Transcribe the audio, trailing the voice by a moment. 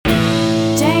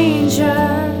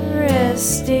danger is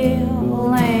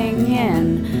stealing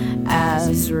in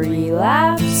as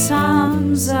relapse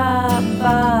hums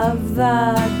above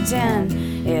the din.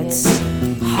 It's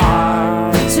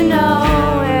hard to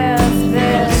know if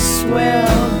this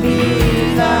will be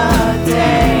the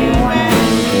day when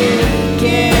you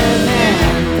give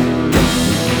in.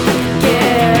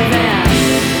 Give in.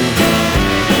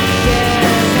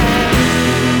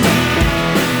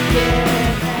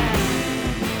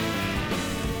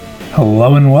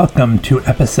 Hello and welcome to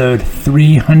episode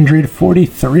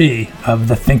 343 of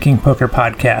the Thinking Poker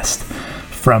Podcast.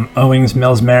 From Owings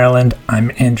Mills, Maryland,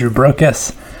 I'm Andrew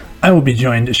Brokus. I will be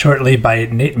joined shortly by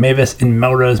Nate Mavis in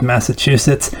Melrose,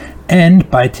 Massachusetts, and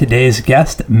by today's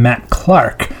guest, Matt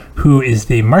Clark, who is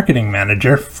the marketing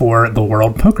manager for the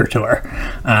World Poker Tour.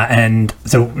 And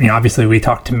so, obviously we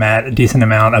talked to Matt a decent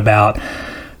amount about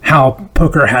how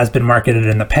poker has been marketed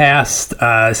in the past,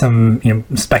 some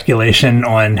speculation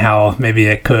on how maybe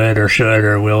it could or should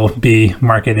or will be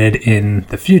marketed in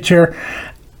the future,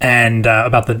 and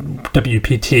about the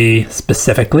WPT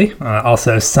specifically.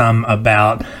 Also some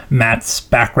about Matt's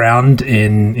background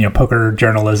in poker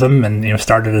journalism, and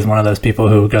started as one of those people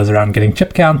who goes around getting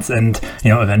chip counts, and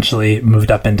eventually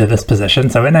moved up into this position.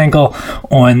 So an angle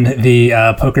on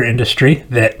the poker industry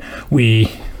that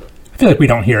I feel like we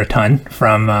don't hear a ton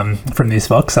from these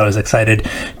folks. So I was excited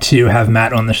to have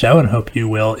Matt on the show and hope you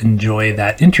will enjoy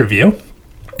that interview.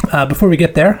 Before we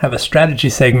get there, I have a strategy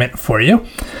segment for you.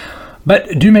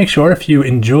 But do make sure, if you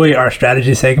enjoy our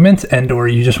strategy segments and or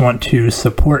you just want to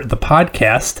support the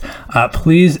podcast,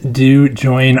 please do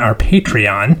join our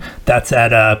Patreon. That's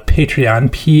at Patreon,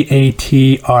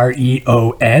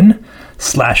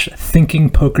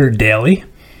 Patreon.com/thinkingpokerdaily.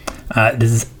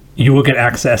 You will get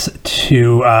access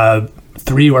to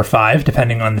 3 or 5,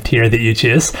 depending on the tier that you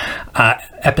choose,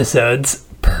 episodes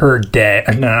per day.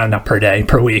 No, not per day,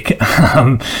 per week.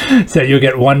 So you'll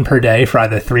get one per day for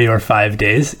either 3 or 5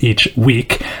 days each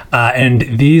week. And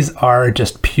these are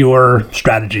just pure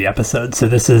strategy episodes. So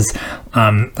this is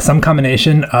some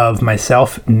combination of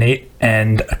myself, Nate,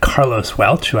 and Carlos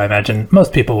Welch, who I imagine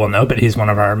most people will know, but he's one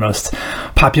of our most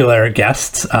popular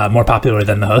guests, more popular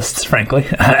than the hosts, frankly,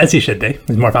 as he should be.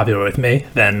 He's more popular with me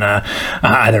than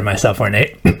either myself or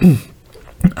Nate.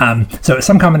 So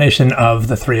some combination of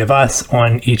the three of us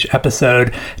on each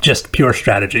episode, just pure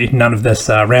strategy. None of this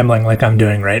rambling like I'm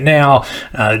doing right now.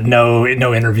 No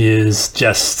interviews.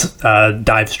 Just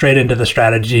dive straight into the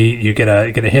strategy. You get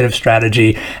a hit of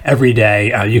strategy every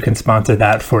day. You can sponsor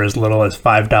that for as little as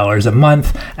 $5 a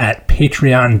month at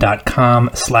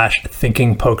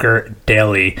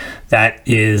patreon.com/thinkingpokerdaily. That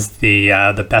is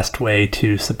the best way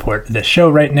to support this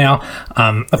show right now.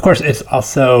 Of course, it's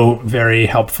also very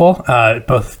helpful,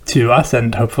 both to us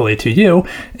and hopefully to you,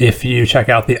 if you check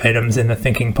out the items in the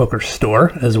Thinking Poker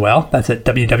store as well. That's at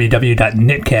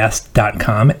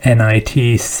www.nitcast.com,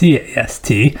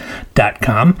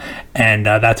 NITCAST.com. And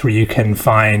that's where you can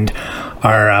find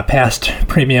our past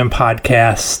premium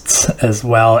podcasts, as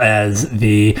well as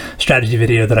the strategy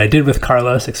video that I did with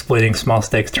Carlos explaining small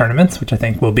stakes tournaments, which I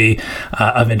think will be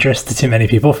of interest to many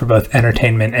people for both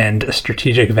entertainment and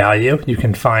strategic value. You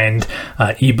can find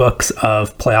ebooks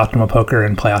of Play Optimal Poker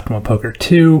and Play Optimal Poker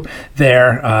 2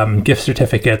 there, gift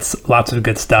certificates, lots of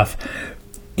good stuff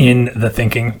in the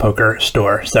Thinking Poker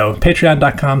store. So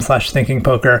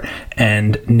patreon.com/thinkingpoker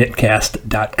and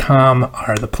nitcast.com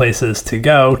are the places to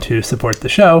go to support the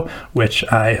show, which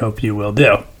I hope you will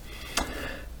do.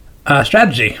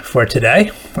 Strategy for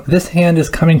today. This hand is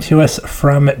coming to us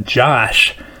from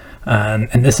Josh.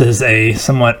 And this is a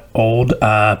somewhat old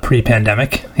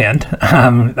pre-pandemic hand.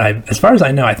 As far as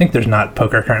I know, I think there's not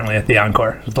poker currently at the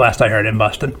Encore. It was the last I heard in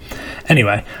Boston.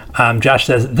 Anyway, Josh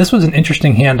says, this was an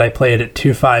interesting hand I played at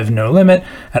 2-5 no limit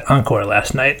at Encore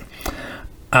last night.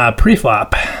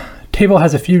 Pre-flop. Table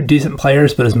has a few decent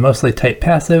players, but is mostly tight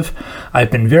passive. I've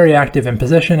been very active in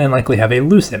position and likely have a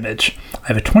loose image. I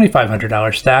have a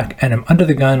 $2,500 stack and am under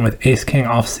the gun with ace-king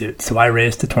offsuit, so I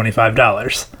raised to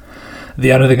 $25.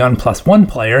 The under the gun +1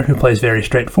 player, who plays very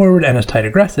straightforward and is tight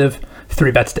aggressive,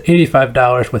 3-bets to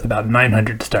 $85 with about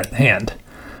 $900 to start the hand.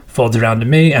 Folds around to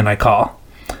me and I call.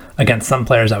 Against some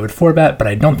players I would 4-bet, but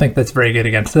I don't think that's very good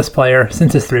against this player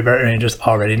since his 3-bet range is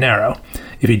already narrow.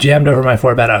 If he jammed over my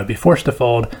 4-bet, I would be forced to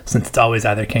fold since it's always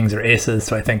either kings or aces,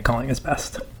 so I think calling is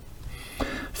best.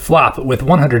 Flop with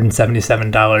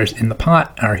 $177 in the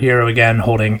pot, our hero again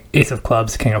holding ace of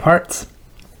clubs, king of hearts.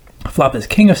 Flop is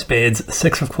king of spades,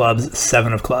 6 of clubs,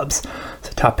 7 of clubs.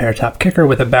 So top pair, top kicker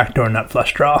with a backdoor nut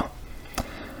flush draw.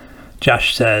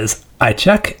 Josh says, I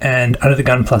check and under the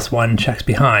gun +1 checks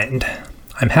behind.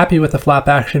 I'm happy with the flop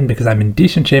action because I'm in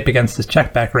decent shape against his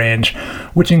check back range,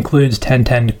 which includes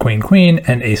 10-10 to queen-queen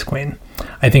and ace-queen.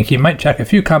 I think he might check a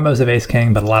few combos of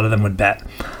ace-king, but a lot of them would bet.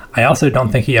 I also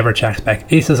don't think he ever checks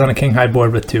back aces on a king-high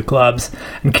board with 2 clubs,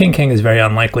 and king-king is very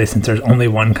unlikely since there's only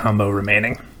one combo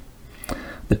remaining.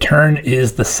 The turn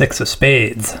is the 6 of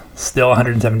spades. Still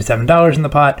 $177 in the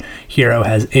pot. Hero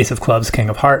has ace of clubs, king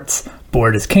of hearts.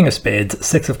 Board is king of spades,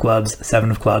 6 of clubs,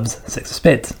 7 of clubs, 6 of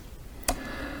spades.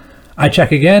 I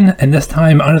check again, and this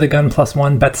time Under the Gun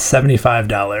 +1 bets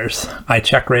 $75. I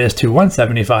check raise to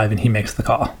 175 and he makes the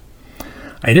call.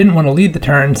 I didn't want to lead the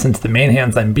turn since the main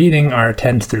hands I'm beating are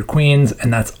 10s through queens,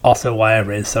 and that's also why I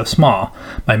raise so small.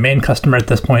 My main customer at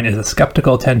this point is a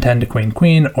skeptical 10-10 to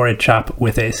queen-queen or a chop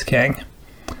with ace-king.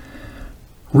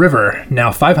 River, now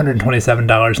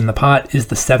 $527 in the pot, is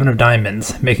the 7 of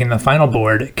diamonds, making the final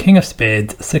board king of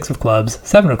spades, 6 of clubs,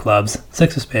 7 of clubs,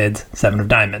 6 of spades, 7 of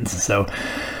diamonds. So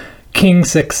king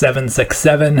 6, 7, 6,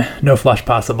 7, no flush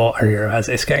possible, our hero has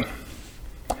ace-king.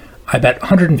 I bet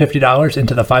 $150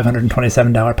 into the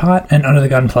 $527 pot, and Under the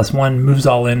Gun +1 moves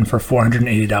all in for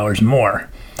 $480 more.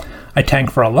 I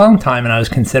tanked for a long time and I was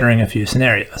considering a few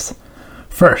scenarios.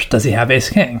 First, does he have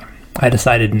ace-king? I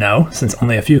decided no, since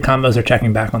only a few combos are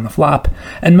checking back on the flop,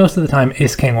 and most of the time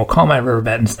ace-king will call my river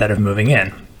bet instead of moving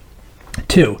in.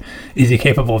 2, is he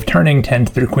capable of turning 10s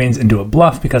through queens into a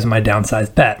bluff because of my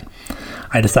downsized bet?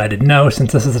 I decided no,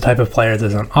 since this is the type of player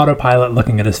that's on autopilot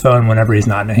looking at his phone whenever he's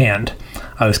not in a hand.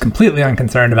 I was completely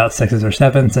unconcerned about 6s or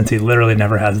 7s since he literally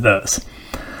never has those.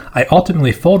 I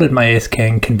ultimately folded my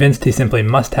ace-king, convinced he simply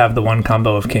must have the one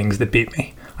combo of kings that beat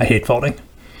me. I hate folding.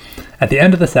 At the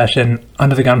end of the session,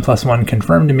 Under the Gun +1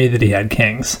 confirmed to me that he had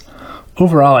kings.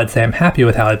 Overall, I'd say I'm happy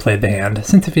with how I played the hand,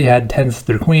 since if he had 10s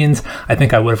through queens, I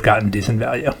think I would have gotten decent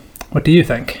value. What do you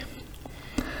think?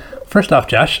 First off,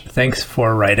 Josh, thanks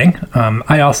for writing.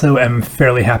 I also am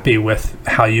fairly happy with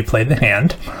how you played the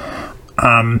hand.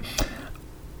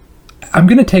 I'm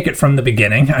going to take it from the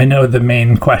beginning. I know the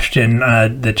main question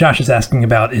that Josh is asking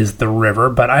about is the river,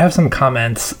 but I have some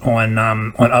comments on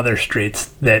other streets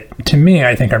that, to me,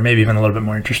 I think are maybe even a little bit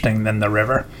more interesting than the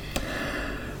river.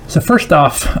 So first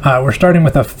off, we're starting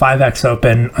with a 5x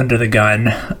open Under the Gun.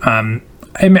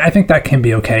 I think that can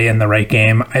be okay in the right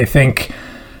game. I think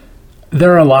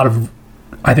there are a lot of,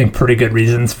 pretty good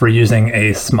reasons for using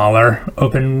a smaller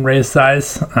open raise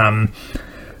size.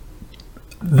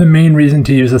 The main reason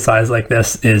to use a size like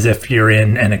this is if you're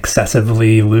in an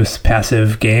excessively loose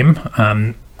passive game.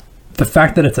 The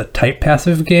fact that it's a tight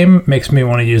passive game makes me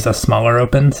want to use a smaller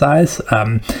open size.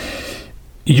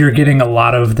 You're getting a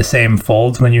lot of the same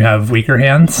folds when you have weaker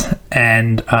hands,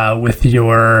 and you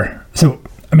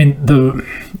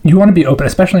want to be open,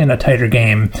 especially in a tighter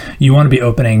game. You want to be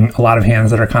opening a lot of hands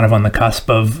that are kind of on the cusp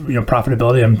of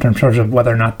profitability in terms of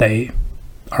whether or not they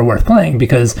are worth playing,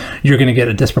 because you're going to get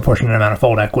a disproportionate amount of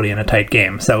fold equity in a tight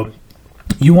game. So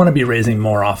you want to be raising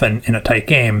more often in a tight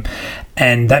game,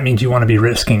 and that means you want to be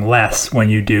risking less when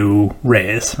you do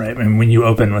raise, right? And when you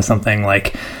open with something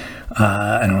like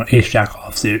ace jack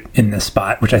offsuit in this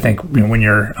spot, which I think when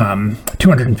you're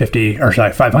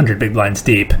 500 big blinds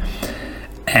deep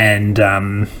and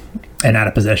out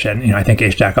of position, I think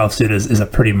ace jack offsuit is a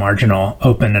pretty marginal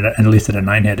open at least at a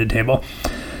 9-handed table.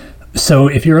 So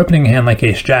if you're opening a hand like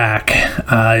ace jack,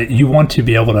 you want to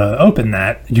be able to open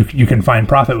that. You can find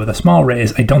profit with a small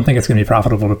raise. I don't think it's going to be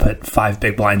profitable to put 5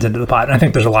 big blinds into the pot. And I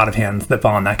think there's a lot of hands that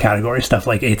fall in that category, stuff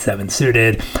like 8-7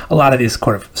 suited, a lot of these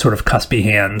sort of cuspy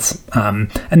hands.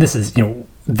 And this is,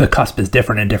 the cusp is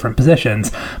different in different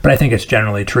positions, but I think it's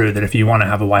generally true that if you want to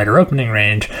have a wider opening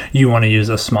range, you want to use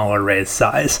a smaller raise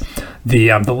size.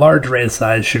 The large raise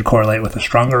size should correlate with a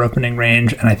stronger opening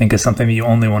range, and I think is something that you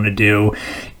only want to do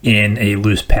in a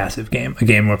loose passive game, a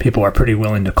game where people are pretty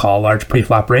willing to call large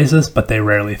pre-flop raises, but they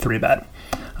rarely 3-bet.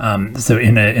 So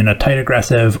in a tight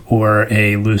aggressive or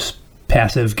a loose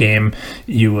passive game,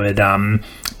 you would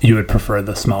prefer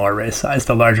the smaller raise size.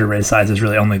 The larger raise size is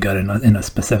really only good in a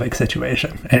specific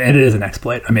situation, and it is an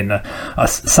exploit.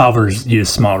 Solvers use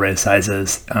small raise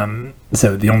sizes,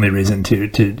 so the only reason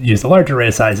to use the larger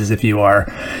raise size is if you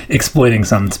are exploiting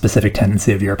some specific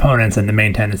tendency of your opponents, and the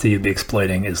main tendency you'd be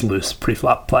exploiting is loose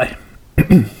pre-flop play.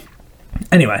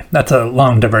 Anyway, that's a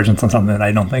long divergence on something that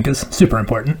I don't think is super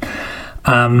important.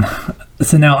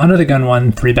 So now Under the Gun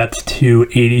 1 3-bets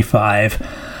 285,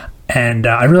 and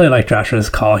I really like Josh's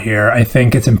call here. I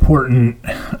think it's important,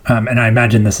 and I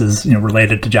imagine this is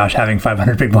related to Josh having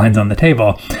 500 big blinds on the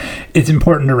table. It's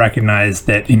important to recognize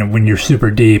that when you're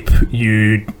super deep,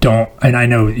 you don't. And I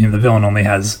know the villain only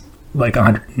has like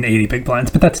 180 big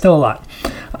blinds, but that's still a lot.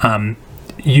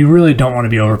 You really don't want to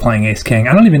be overplaying ace king.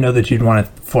 I don't even know that you'd want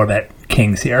to 4-bet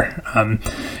kings here.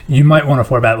 You might want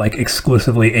to 4-bet like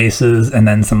exclusively aces and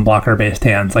then some blocker-based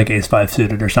hands like ace-5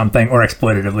 suited or something, or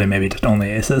exploitatively maybe just only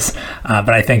aces. But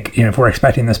I think if we're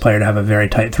expecting this player to have a very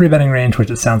tight 3-betting range, which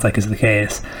it sounds like is the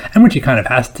case, and which he kind of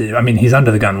has to. I mean, he's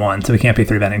under the gun 1, so he can't be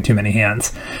 3-betting too many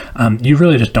hands. You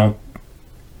really just don't.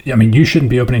 I mean, you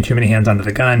shouldn't be opening too many hands under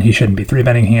the gun. He shouldn't be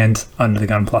 3-betting hands under the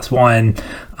gun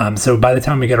 +1. So by the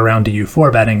time we get around to you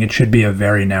 4-betting, it should be a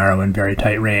very narrow and very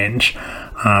tight range.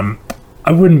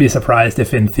 I wouldn't be surprised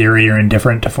if in theory you're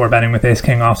indifferent to 4-betting with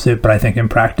ace-king offsuit, but I think in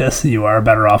practice you are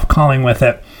better off calling with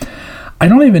it. I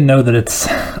don't even know that it's...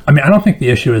 I mean, I don't think the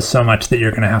issue is so much that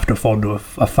you're going to have to fold to a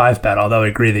 5-bet, although I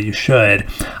agree that you should.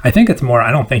 I think it's more,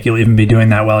 I don't think you'll even be doing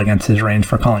that well against his range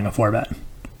for calling a 4-bet.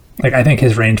 Like, I think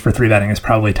his range for 3-betting is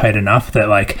probably tight enough that,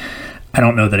 like, I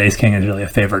don't know that ace-king is really a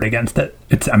favorite against it.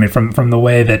 It's, I mean, from the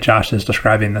way that Josh is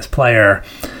describing this player,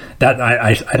 that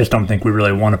I just don't think we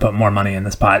really want to put more money in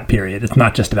this pot, period. It's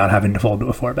not just about having to fold to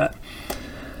a 4-bet.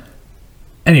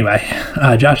 Anyway,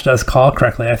 Josh does call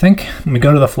correctly, I think. We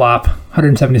go to the flop,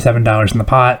 $177 in the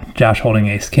pot, Josh holding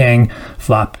ace-king,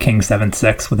 flop king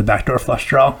 7-6 with a backdoor flush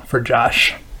draw for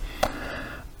Josh.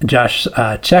 Josh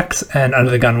checks, and under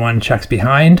the gun 1 checks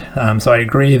behind. So I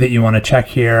agree that you want to check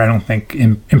here. I don't think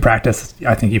in practice,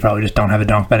 I think you probably just don't have a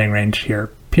donk betting range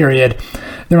here, period.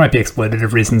 There might be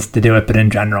exploitative reasons to do it, but in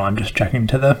general, I'm just checking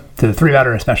to the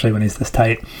 3-better, especially when he's this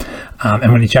tight.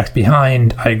 And when he checks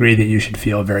behind, I agree that you should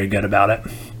feel very good about it.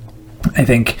 I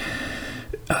think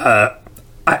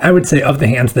I would say of the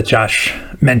hands that Josh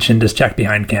mentioned as check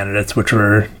behind candidates, which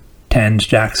were 10s,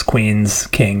 jacks, queens,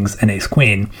 kings, and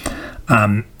ace-queen,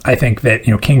 I think that,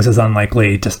 kings is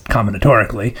unlikely just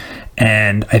combinatorically.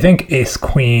 And I think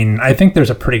ace-queen, I think there's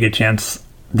a pretty good chance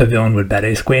the villain would bet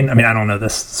ace-queen. I mean, I don't know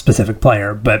this specific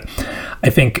player, but I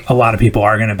think a lot of people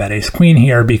are going to bet ace-queen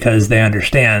here because they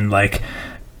understand, like,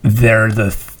 they're the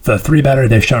 3-better.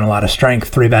 They've shown a lot of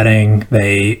strength 3-betting.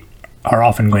 They are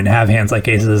often going to have hands like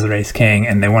aces or ace-king,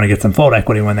 and they want to get some fold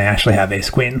equity when they actually have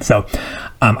ace-queen. So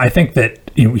I think that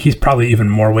he's probably even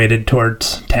more weighted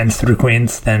towards 10s through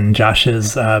queens than Josh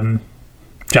is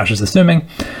assuming.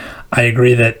 I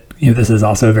agree that this is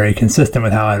also very consistent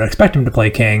with how I'd expect him to play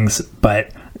kings,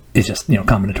 but it's just,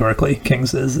 combinatorically,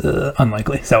 kings is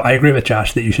unlikely. So I agree with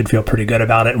Josh that you should feel pretty good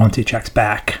about it once he checks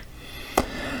back.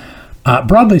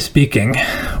 Broadly speaking,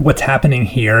 what's happening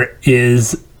here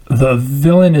is the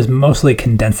villain is mostly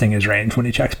condensing his range when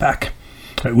he checks back.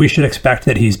 We should expect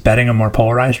that he's betting a more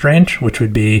polarized range, which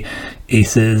would be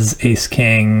aces,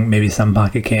 ace-king, maybe some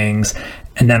pocket kings,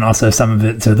 and then also some of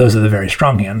it. So those are the very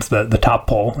strong hands, the top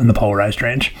pole in the polarized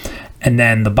range. And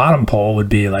then the bottom pole would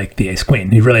be like the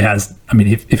ace-queen. He really has, I mean,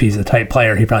 if he's a tight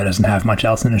player, he probably doesn't have much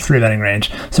else in his 3-betting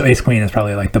range. So ace-queen is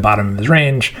probably like the bottom of his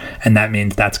range, and that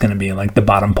means that's going to be like the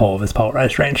bottom pole of his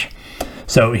polarized range.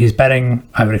 So he's betting,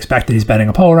 I would expect that he's betting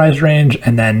a polarized range,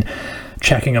 and then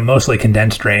checking a mostly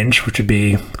condensed range, which would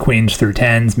be queens through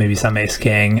 10s, maybe some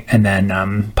ace-king, and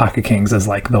then pocket kings is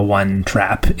like the one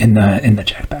trap in the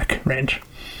check-back range.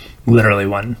 Literally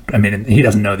one. I mean, he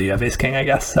doesn't know that you have ace-king, I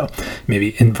guess, so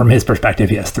maybe from his perspective,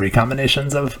 he has 3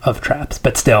 combinations of traps,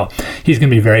 but still, he's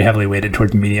going to be very heavily weighted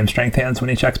towards medium-strength hands when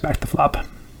he checks back the flop.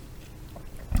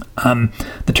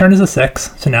 The turn is a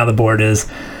 6, so now the board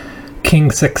is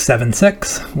king 6, 7,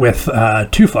 6 with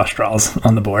 2 flush draws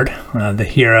on the board. The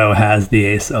hero has the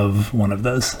ace of one of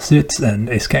those suits and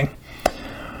ace-king.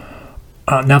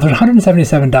 Now there's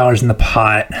 $177 in the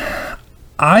pot.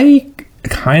 I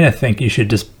kind of think you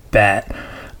should just bet.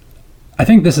 I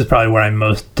think this is probably where I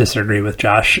most disagree with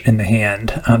Josh in the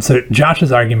hand. So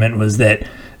Josh's argument was that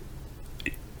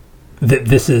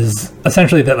this is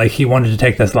essentially that, like, he wanted to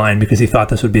take this line because he thought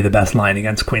this would be the best line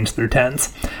against queens through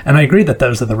 10s. And I agree that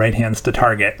those are the right hands to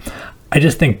target. I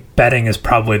just think betting is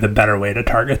probably the better way to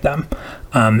target them.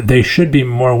 They should be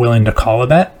more willing to call a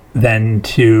bet than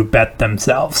to bet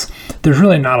themselves. There's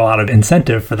really not a lot of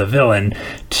incentive for the villain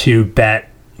to bet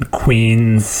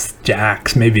queens,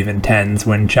 jacks, maybe even 10s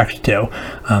when checked to.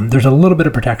 There's a little bit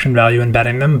of protection value in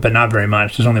betting them, but not very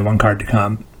much. There's only one card to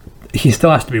come. He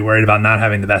still has to be worried about not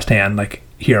having the best hand. Like,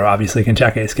 hero obviously can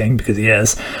check ace-king because he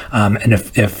is. And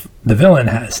if the villain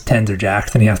has 10s or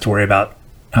jacks, then he has to worry about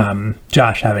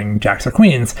Josh having jacks or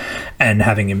queens and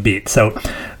having him beat. So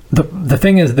the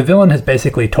thing is, the villain has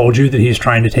basically told you that he's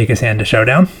trying to take his hand to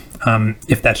showdown.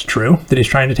 If that's true, that he's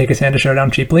trying to take his hand to showdown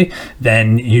cheaply,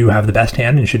 then you have the best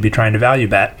hand and should be trying to value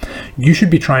bet. You should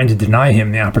be trying to deny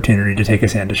him the opportunity to take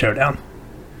his hand to showdown.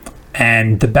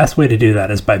 And the best way to do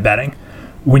that is by betting.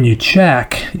 When you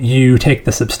check, you take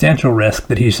the substantial risk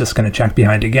that he's just going to check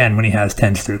behind again when he has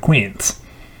 10s through queens.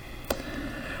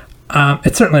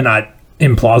 It's certainly not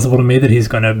implausible to me that he's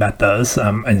going to bet those.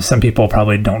 And some people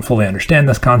probably don't fully understand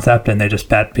this concept, and they just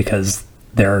bet because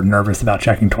they're nervous about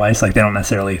checking twice. Like, they don't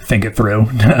necessarily think it through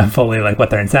fully, like what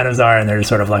their incentives are, and they're just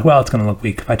sort of like, well, it's going to look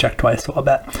weak if I check twice, so I'll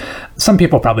bet. Some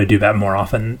people probably do bet more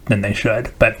often than they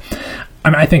should, but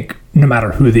I think no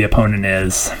matter who the opponent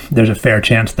is, there's a fair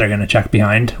chance they're going to check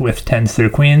behind with 10s through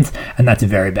queens, and that's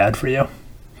very bad for you.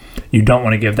 You don't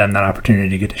want to give them that opportunity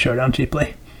to get to showdown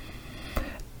cheaply.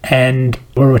 And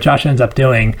what Josh ends up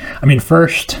doing,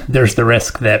 first, there's the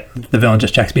risk that the villain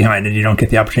just checks behind and you don't get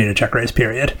the opportunity to check raise,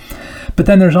 period. But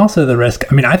then there's also the risk,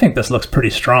 I think this looks pretty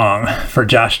strong for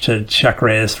Josh to check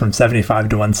raise from 75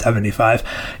 to 175.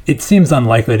 It seems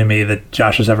unlikely to me that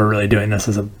Josh is ever really doing this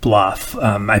as a bluff.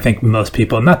 I think most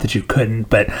people, not that you couldn't,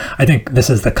 but I think this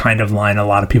is the kind of line a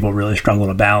lot of people really struggle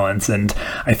to balance. And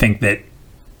I think that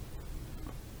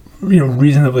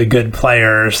reasonably good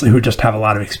players who just have a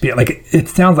lot of experience, like, it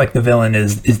sounds like the villain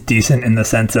is decent in the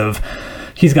sense of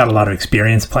he's got a lot of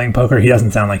experience playing poker. He doesn't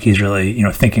sound like he's really,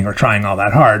 thinking or trying all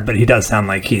that hard, but he does sound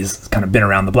like he's kind of been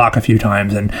around the block a few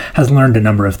times and has learned a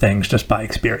number of things just by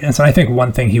experience. And I think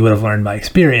one thing he would have learned by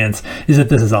experience is that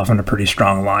this is often a pretty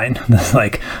strong line, this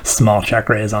like small check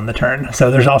raise on the turn. So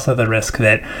there's also the risk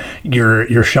that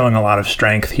you're showing a lot of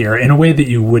strength here in a way that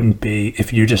you wouldn't be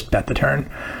if you just bet the turn.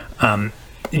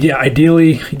 Yeah,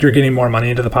 ideally, you're getting more money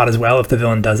into the pot as well if the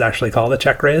villain does actually call the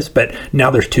check raise, but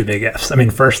now there's two big ifs.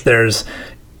 First, there's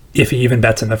if he even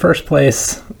bets in the first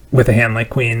place with a hand like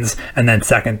queens, and then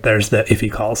second, there's the if he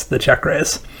calls the check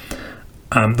raise.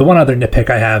 The one other nitpick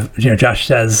I have, Josh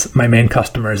says, my main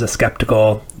customer is a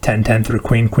skeptical 10-10 through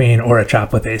queen-queen or a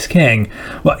chop with ace-king.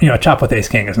 Well, a chop with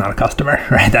ace-king is not a customer,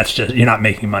 right? That's just, you're not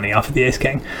making money off of the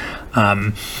ace-king.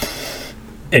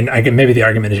 And maybe the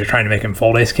argument is you're trying to make him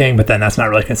fold ace-king, but then that's not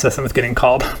really consistent with getting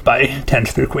called by 10s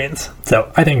through queens. So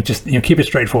I think just keep it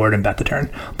straightforward and bet the turn.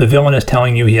 The villain is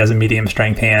telling you he has a medium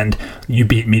strength hand. You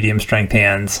beat medium strength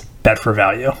hands. Bet for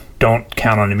value. Don't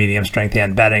count on a medium strength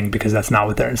hand betting because that's not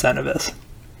what their incentive is.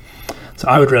 So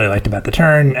I would really like to bet the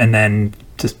turn and then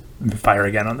just fire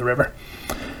again on the river.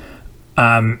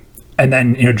 And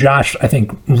then, Josh, I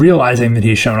think, realizing that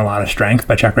he's shown a lot of strength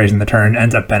by check raising the turn,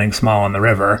 ends up betting small on the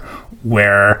river,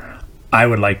 where I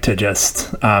would like to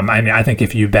just, I think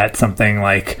if you bet something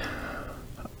like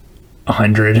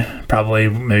 100, probably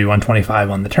maybe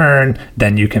 125 on the turn,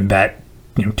 then you can bet,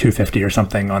 250 or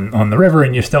something on the river,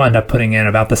 and you still end up putting in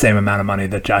about the same amount of money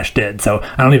that Josh did. So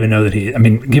I don't even know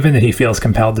that given that he feels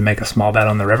compelled to make a small bet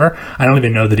on the river, I don't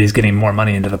even know that he's getting more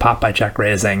money into the pot by check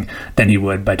raising than he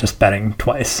would by just betting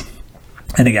twice.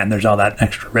 And again, there's all that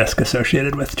extra risk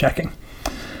associated with checking.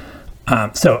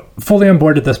 So fully on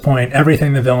board at this point,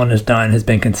 everything the villain has done has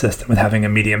been consistent with having a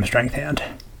medium strength hand.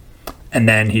 And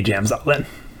then he jams all in.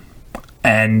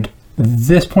 And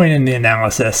this point in the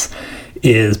analysis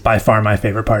is by far my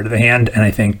favorite part of the hand, and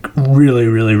I think really,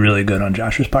 really, really good on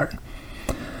Josh's part.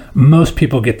 Most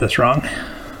people get this wrong.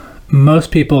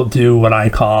 Most people do what I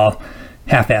call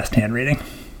half-assed hand reading,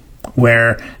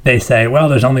 where they say, well,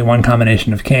 there's only one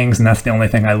combination of kings, and that's the only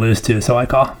thing I lose to, so I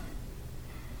call.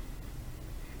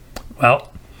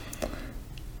 Well,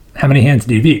 how many hands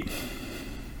do you beat?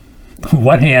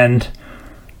 What hand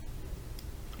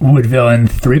would villain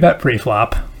 3-bet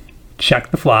pre-flop, check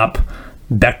the flop,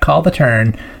 bet call the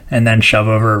turn, and then shove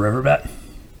over a river bet?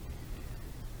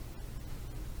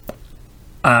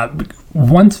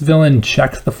 Once villain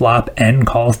checks the flop and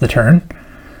calls the turn,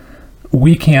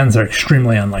 weak hands are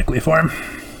extremely unlikely for him.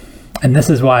 And this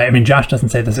is why, Josh doesn't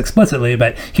say this explicitly,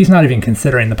 but he's not even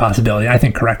considering the possibility, I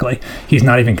think correctly, he's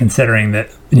not even considering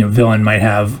that, villain might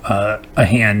have a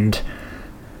hand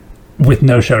with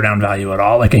no showdown value at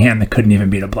all, like a hand that couldn't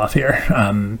even beat a bluff here.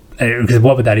 Because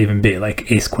what would that even be?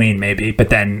 Like ace-queen maybe, but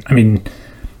then,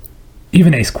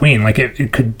 even ace-queen, like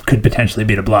it could potentially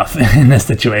beat a bluff in this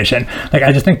situation. Like,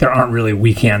 I just think there aren't really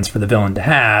weak hands for the villain to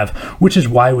have, which is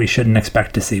why we shouldn't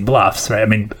expect to see bluffs,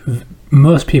 right?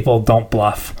 Most people don't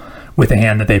bluff with a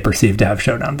hand that they perceive to have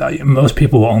showdown value. Most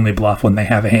people will only bluff when they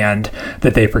have a hand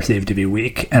that they perceive to be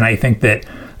weak. And I think that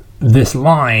this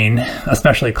line,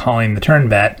 especially calling the turn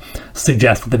bet,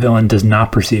 suggests that the villain does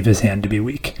not perceive his hand to be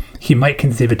weak. He might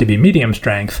conceive it to be medium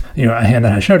strength, a hand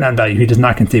that has showdown value. He does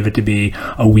not conceive it to be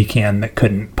a weak hand that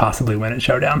couldn't possibly win at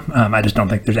showdown. I just don't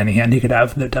think there's any hand he could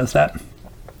have that does that.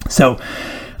 So,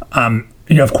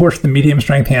 of course, the medium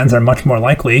strength hands are much more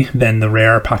likely than the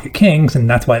rare pocket kings, and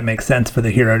that's why it makes sense for the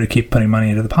hero to keep putting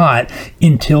money into the pot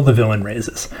until the villain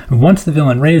raises. Once the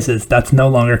villain raises, that's no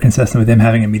longer consistent with him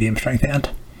having a medium strength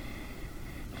hand.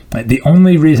 The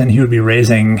only reason he would be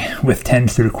raising with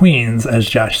 10s through queens, as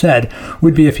Josh said,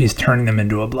 would be if he's turning them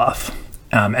into a bluff.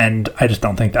 And I just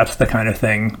don't think that's the kind of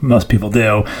thing most people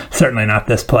do. Certainly not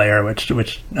this player, which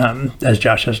as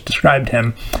Josh has described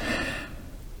him.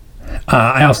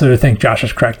 I also think Josh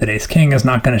is correct that Ace King is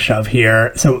not going to shove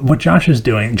here. So what Josh is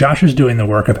doing the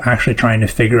work of actually trying to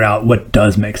figure out what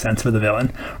does make sense for the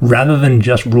villain, rather than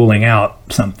just ruling out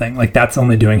something. Like, that's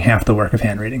only doing half the work of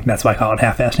hand reading. That's why I call it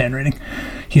half-assed hand reading.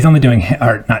 He's only doing,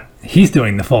 he's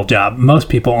doing the full job. Most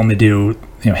people only do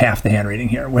half the hand reading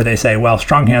here, where they say, well,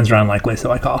 strong hands are unlikely,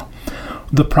 so I call.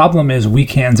 The problem is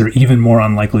weak hands are even more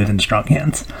unlikely than strong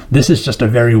hands. This is just a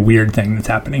very weird thing that's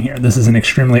happening here. This is an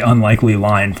extremely unlikely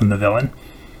line from the villain.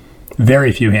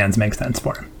 Very few hands make sense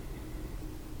for him.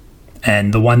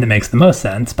 And the one that makes the most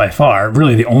sense, by far,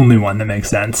 really the only one that makes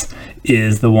sense,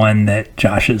 is the one that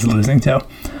Josh is losing to.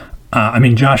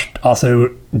 Josh also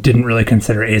didn't really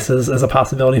consider aces as a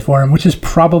possibility for him, which is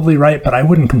probably right, but I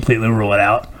wouldn't completely rule it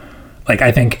out. Like,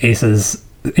 I think aces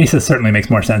certainly makes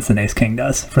more sense than Ace King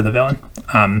does for the villain.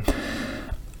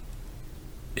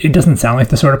 It doesn't sound like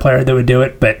the sort of player that would do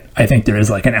it, but I think there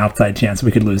is like an outside chance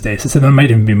we could lose to aces. So there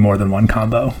might even be more than one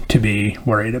combo to be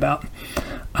worried about.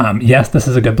 Yes, this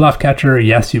is a good bluff catcher.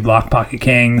 Yes, you block pocket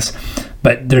kings,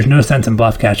 but there's no sense in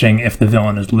bluff catching if the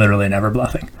villain is literally never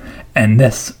bluffing. And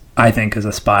this, I think, is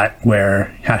a spot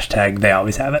where #they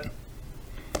always have it.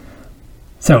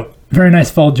 So, very nice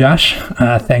fold, Josh.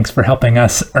 Thanks for helping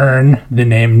us earn the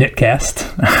name Knitcast,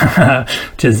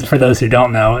 which is, for those who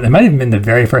don't know, it might have been the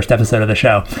very first episode of the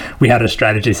show. We had a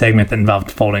strategy segment that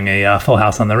involved folding a full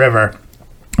house on the river.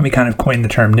 We kind of coined the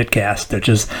term Knitcast, which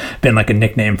has been like a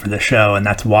nickname for the show, and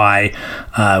that's why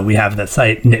we have the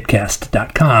site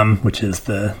knitcast.com, which is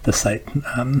the site,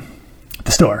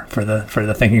 the store for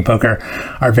the Thinking Poker,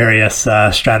 our various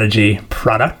strategy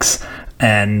products.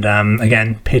 And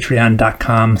again,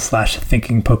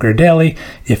 patreon.com/thinkingpokerdaily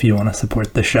if you want to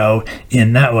support the show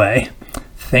in that way.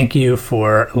 Thank you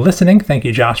for listening. Thank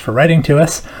you, Josh, for writing to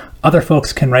us. Other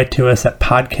folks can write to us at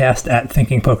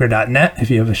podcast@thinkingpoker.net if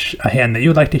you have a hand that you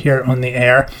would like to hear on the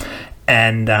air.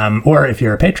 And or if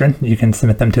you're a patron, you can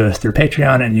submit them to us through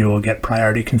Patreon and you will get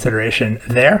priority consideration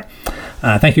there.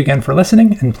 Thank you again for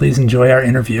listening, and please enjoy our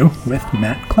interview with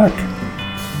Matt Clark.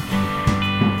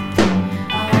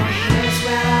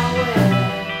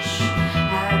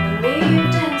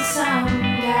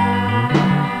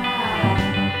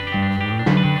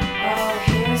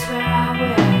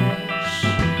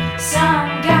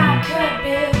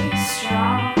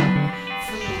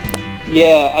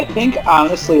 Yeah, I think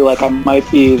honestly, I might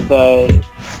be the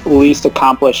least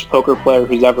accomplished poker player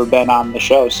who's ever been on the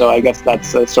show, so I guess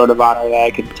that's a sort of honor that I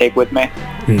could take with me.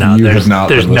 No, there's no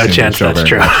chance that's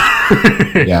true.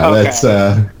 Yeah, okay. That's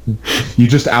you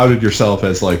just outed yourself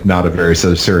as not a very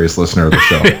serious listener of the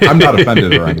show. I'm not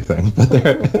offended or anything.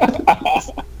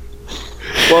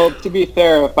 Well, to be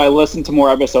fair, if I listened to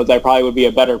more episodes, I probably would be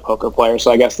a better poker player,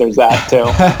 so I guess there's that too.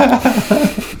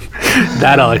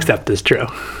 That I'll accept as true.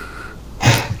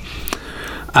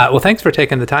 Well, thanks for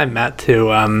taking the time, Matt,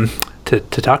 to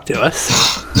talk to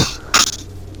us.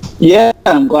 Yeah,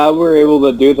 I'm glad we were able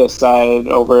to do this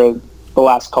over the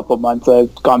last couple of months.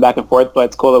 I've gone back and forth, but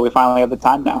it's cool that we finally have the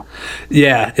time now.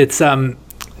 Yeah, it's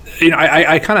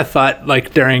I kind of thought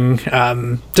during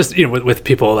just with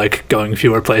people going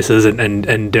fewer places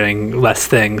and doing less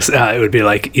things, it would be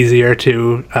easier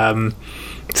to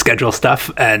schedule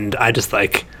stuff, and I just I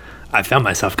found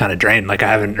myself kind of drained. I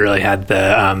haven't really had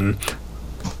the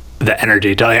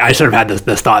energy to I sort of had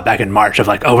this thought back in March of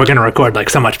we're going to record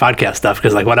so much podcast stuff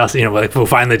because what else we'll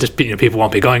finally just people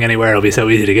won't be going anywhere, it'll be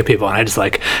so easy to get people, and I just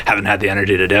haven't had the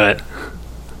energy to do it.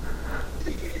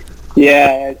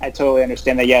 Yeah, I totally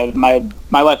understand that. Yeah, my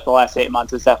life the last 8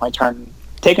 months has definitely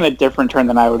taken a different turn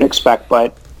than I would expect,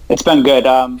 but it's been good.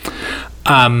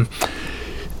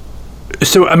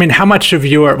 So how much of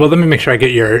your let me make sure I get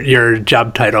your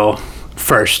job title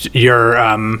first. Your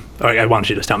why don't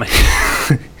you just tell me?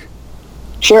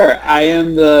 Sure. I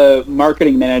am the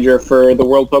marketing manager for the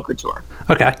World Poker Tour.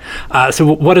 Okay.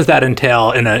 So what does that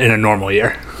entail in a normal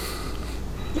year?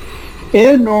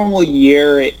 In a normal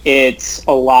year, it's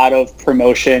a lot of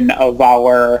promotion of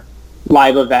our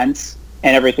live events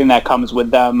and everything that comes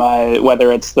with them,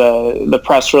 whether it's the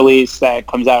press release that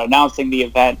comes out announcing the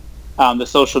event, the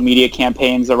social media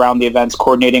campaigns around the events,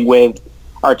 coordinating with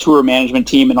our tour management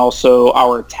team and also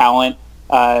our talent.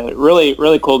 Really,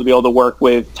 really cool to be able to work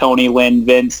with Tony, Lynn,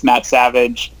 Vince, Matt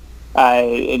Savage,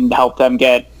 and help them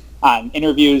get on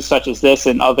interviews such as this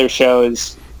and other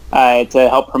shows to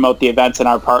help promote the events and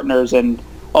our partners, and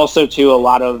also to a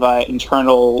lot of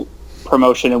internal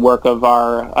promotion and work of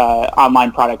our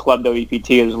online product Club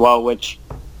WPT as well, which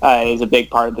is a big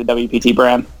part of the WPT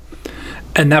brand.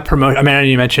 And that promotion, I mean, I know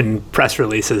you mentioned press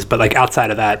releases, but like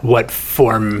outside of that, what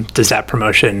form does that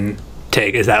promotion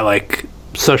take? Is that like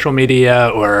social media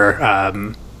or,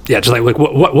 just like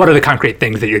what are the concrete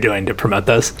things that you're doing to promote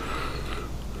those?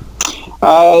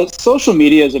 Social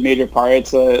media is a major part.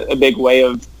 It's a big way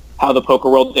of how the poker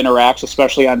world interacts,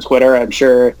 especially on Twitter. I'm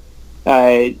sure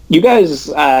you guys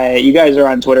are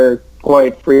on Twitter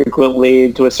quite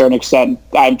frequently to a certain extent.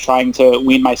 I'm trying to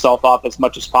wean myself off as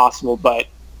much as possible, but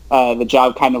the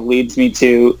job kind of leads me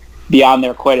to be on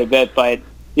there quite a bit. But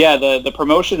yeah, the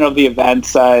promotion of the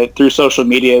events through social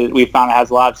media we found has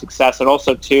a lot of success. And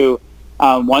also too,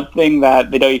 one thing that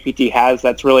the WPT has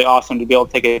that's really awesome to be able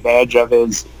to take advantage of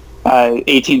is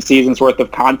 18 seasons worth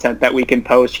of content that we can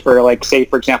post for, like, say,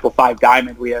 for example, Five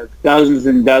Diamond. We have dozens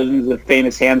and dozens of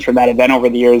famous hands from that event over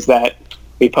the years that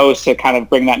we post to kind of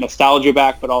bring that nostalgia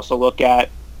back, but also look at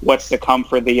what's to come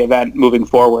for the event moving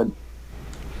forward.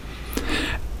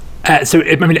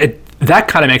 That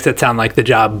kind of makes it sound like the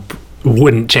job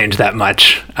wouldn't change that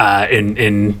much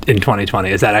in 2020.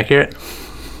 Is that accurate?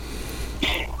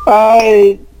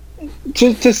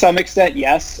 To some extent,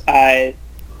 yes.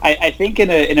 I think in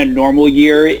a normal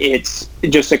year, it's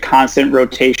just a constant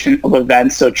rotation of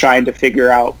events. So trying to figure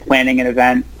out planning an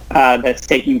event that's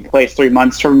taking place 3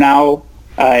 months from now,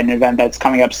 an event that's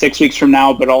coming up 6 weeks from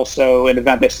now, but also an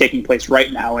event that's taking place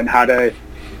right now, and how to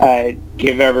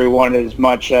give everyone as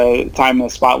much time in the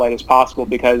spotlight as possible.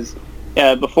 Because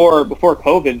before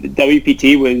COVID, the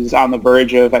WPT was on the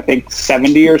verge of, I think,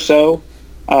 70 or so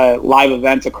live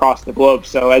events across the globe.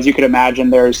 So as you can imagine,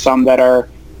 there's some that are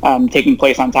taking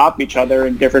place on top of each other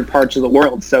in different parts of the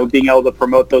world. So being able to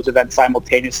promote those events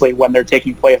simultaneously when they're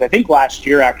taking place, I think last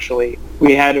year actually,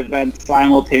 we had events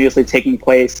simultaneously taking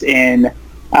place in,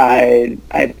 I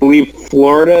believe,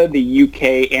 Florida, the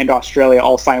UK, and Australia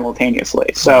all simultaneously.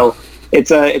 So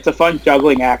it's a fun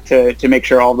juggling act to make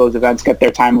sure all those events get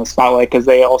their time in the spotlight, because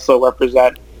they also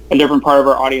represent a different part of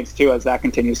our audience too as that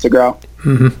continues to grow.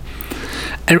 Mm-hmm.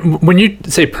 And when you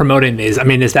say promoting these, I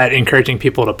mean, is that encouraging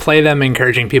people to play them,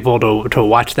 encouraging people to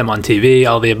watch them on TV,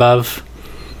 all the above?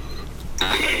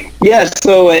 Yeah,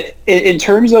 so in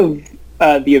terms of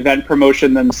the event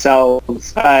promotion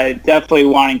themselves, definitely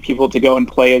wanting people to go and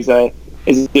play is a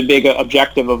big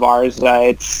objective of ours.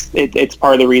 It's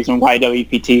part of the reason why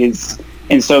WPT is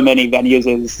in so many venues,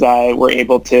 is we're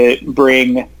able to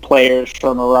bring players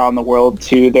from around the world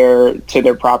to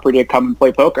their property to come and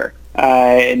play poker.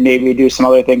 And maybe do some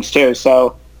other things too.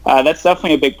 So that's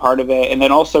definitely a big part of it. And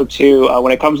then also too,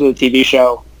 when it comes to the TV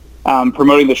show,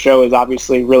 promoting the show is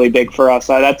obviously really big for us.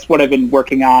 That's what I've been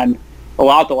working on a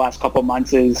lot the last couple of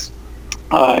months, is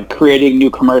creating new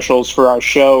commercials for our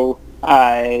show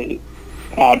that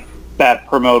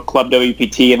promote Club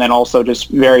WPT, and then also just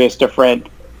various different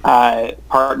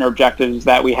partner objectives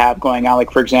that we have going on.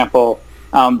 Like, for example,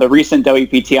 the recent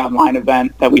WPT online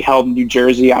event that we held in New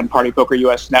Jersey on Party Poker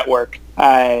US Network,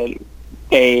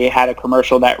 they had a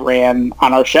commercial that ran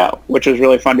on our show, which was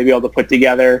really fun to be able to put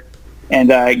together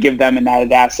and give them an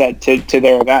added asset to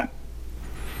their event.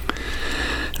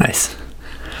 Nice.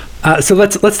 So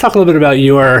let's talk a little bit about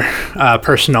your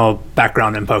personal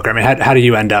background in poker. I mean, how do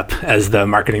you end up as the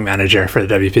marketing manager for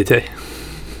the WPT?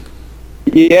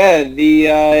 Yeah,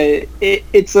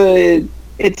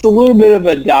 it's a little bit of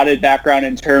a dotted background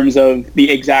in terms of the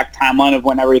exact timeline of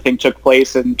when everything took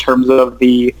place in terms of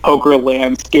the poker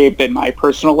landscape in my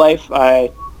personal life. I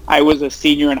was a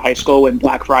senior in high school when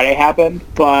Black Friday happened,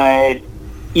 but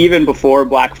even before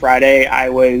Black Friday, I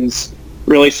was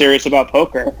really serious about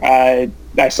poker. I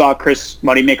saw Chris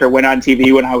Moneymaker win on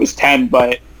TV when I was 10,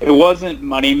 but it wasn't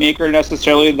Moneymaker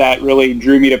necessarily that really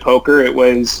drew me to poker. It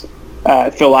was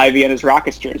Phil Ivey and his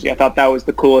Rockets jersey. I thought that was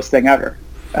the coolest thing ever.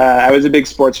 I was a big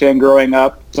sports fan growing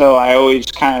up, so I always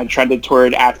kind of trended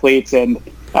toward athletes, and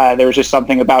there was just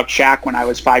something about Shaq when I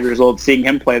was 5 years old, seeing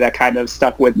him play, that kind of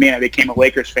stuck with me, and I became a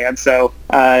Lakers fan. So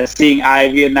seeing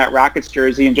Ivy in that Rockets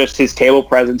jersey and just his table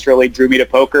presence really drew me to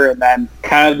poker, and then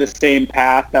kind of the same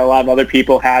path that a lot of other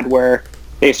people had, where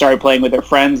they started playing with their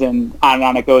friends, and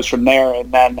on it goes from there.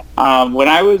 And then when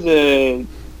I was a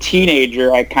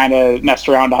teenager, I kind of messed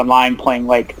around online playing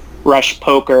like Rush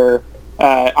Poker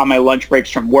on my lunch breaks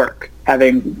from work,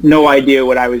 having no idea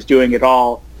what I was doing at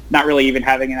all, not really even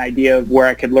having an idea of where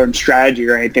I could learn strategy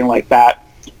or anything like that.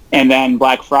 And then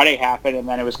Black Friday happened, and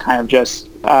then it was kind of just,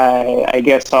 I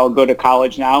guess I'll go to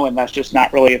college now, and that's just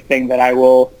not really a thing that I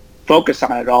will focus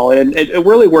on at all. And it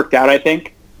really worked out, I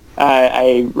think.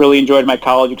 I really enjoyed my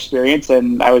college experience,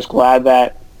 and I was glad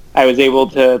that I was able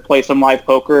to play some live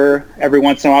poker every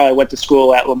once in a while. I went to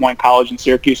school at Lemoyne College in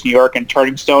Syracuse, New York, and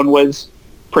Turning Stone was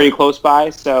pretty close by.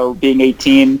 So being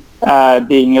 18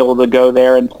 being able to go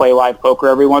there and play live poker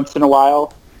every once in a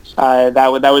while. That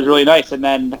was really nice. And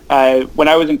then when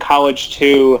I was in college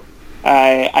too,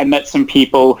 I met some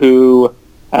people who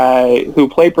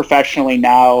play professionally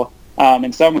now,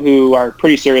 and some who are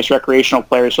pretty serious recreational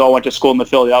players who all went to school in the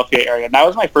Philadelphia area. And that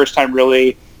was my first time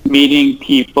really meeting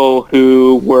people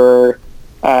who were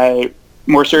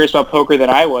more serious about poker than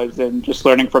I was, and just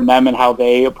learning from them and how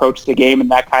they approach the game, and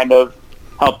that kind of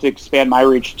helped expand my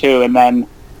reach too. And then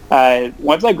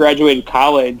once I graduated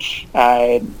college,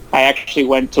 I actually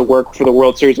went to work for the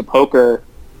World Series of Poker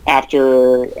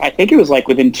after, I think it was like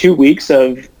within 2 weeks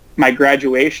of my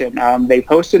graduation. They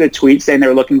posted a tweet saying they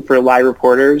were looking for live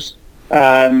reporters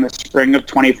in the spring of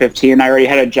 2015. I already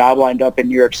had a job lined up in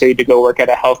New York City to go work at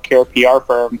a healthcare PR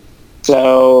firm.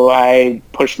 So I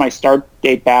pushed my start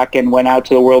date back and went out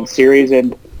to the World Series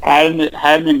and had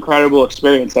an incredible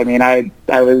experience. I mean, I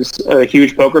was a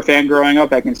huge poker fan growing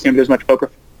up. I consumed as much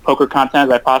poker content as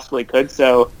I possibly could.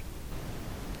 So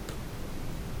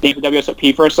being at the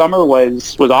WSOP for a summer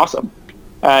was awesome.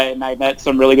 And I met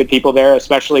some really good people there,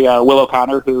 especially Will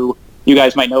O'Connor, who you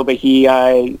guys might know, but he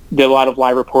did a lot of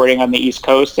live reporting on the East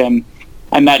Coast, and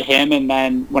I met him. And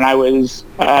then when I was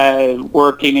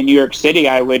working in New York City,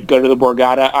 I would go to the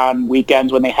Borgata on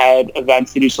weekends when they had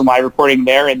events to do some live reporting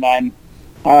there. And then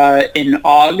in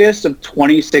August of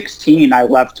 2016, I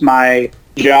left my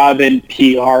job in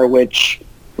PR, which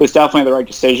was definitely the right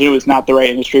decision. It was not the right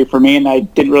industry for me, and I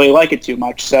didn't really like it too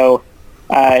much. So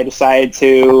I decided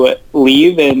to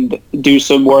leave and do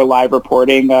some more live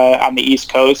reporting on the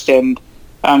East Coast, and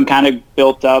kind of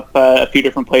built up a few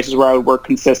different places where I would work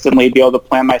consistently, be able to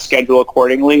plan my schedule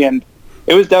accordingly. And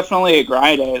it was definitely a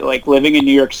grind. Like living in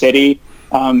New York City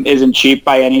isn't cheap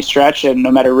by any stretch, and no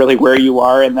matter really where you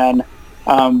are. And then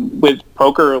with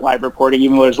poker live reporting,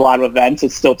 even though there's a lot of events,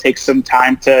 it still takes some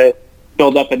time to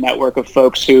build up a network of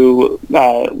folks who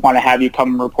want to have you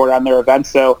come and report on their events.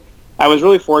 So I was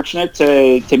really fortunate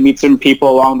to meet some people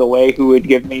along the way who would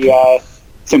give me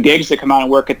some gigs to come out and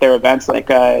work at their events, like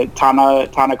Tana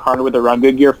Carter with the Run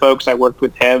Good Gear folks. I worked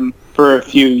with him for a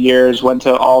few years, went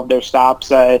to all of their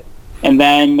stops, and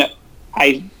then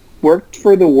I worked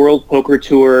for the World Poker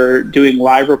Tour doing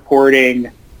live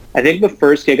reporting. I think the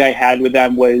first gig I had with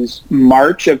them was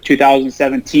March of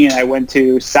 2017. I went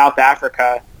to South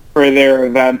Africa for their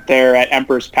event there at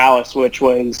Emperor's Palace, which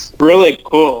was really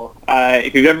cool.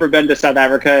 If you've ever been to South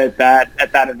Africa at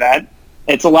that event,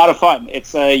 it's a lot of fun.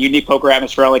 It's a unique poker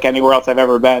atmosphere like anywhere else I've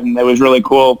ever been. It was really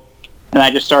cool. And I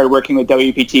just started working with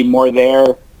WPT more there.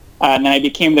 And then I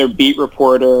became their beat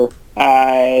reporter.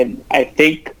 I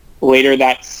think later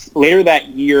that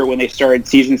year when they started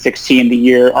season 16, the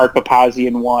year Art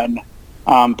Papazian won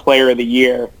Player of the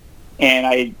Year. And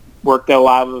I worked at a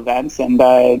lot of events and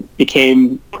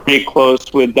became pretty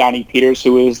close with Donnie Peters,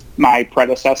 who was my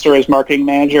predecessor as marketing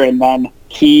manager. And then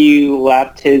he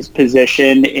left his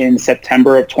position in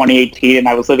September of 2018, and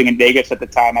I was living in Vegas at the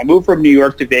time. I moved from New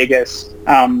York to Vegas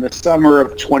the summer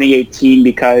of 2018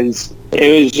 because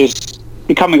it was just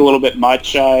becoming a little bit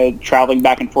much traveling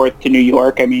back and forth to New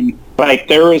York. I mean, like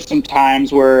there was some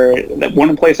times where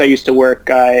one place I used to work,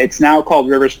 it's now called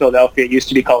Rivers Philadelphia. It used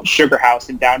to be called Sugar House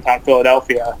in downtown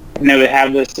Philadelphia. And they would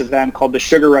have this event called the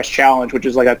Sugar Rush Challenge, which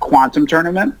is like a quantum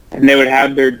tournament. And they would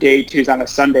have their day twos on a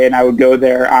Sunday, and I would go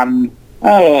there on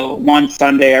one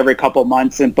Sunday every couple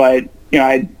months. But you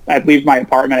know, I'd leave my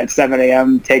apartment at 7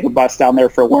 a.m., take a bus down there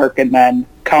for work, and then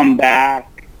come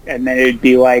back. And then it'd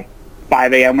be like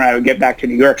 5 a.m. when I would get back to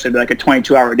New York. So it'd be like a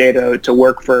 22-hour day to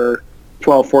work for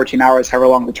 12, 14 hours, however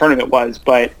long the tournament was.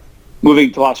 But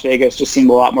moving to Las Vegas just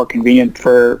seemed a lot more convenient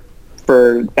for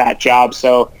that job.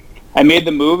 So I made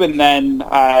the move, and then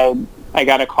I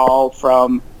got a call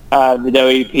from the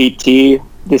WPT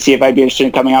to see if I'd be interested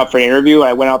in coming out for an interview.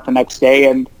 I went out the next day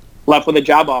and left with a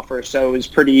job offer. So it was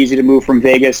pretty easy to move from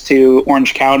Vegas to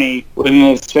Orange County within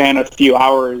the span of a few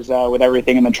hours with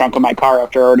everything in the trunk of my car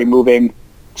after already moving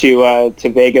to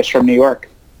Vegas from New York.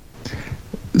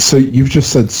 So you've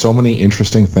just said so many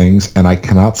interesting things, and I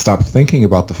cannot stop thinking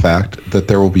about the fact that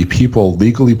there will be people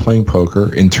legally playing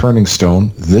poker in Turning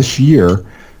Stone this year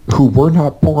who were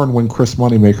not born when Chris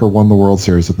Moneymaker won the World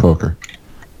Series of Poker.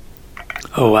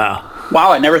 Oh, wow.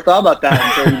 Wow, I never thought about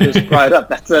that until you just brought it up.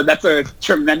 That's a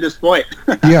tremendous point.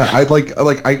 Yeah,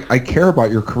 I care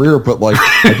about your career, but like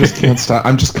I just can't stop.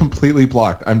 I'm just completely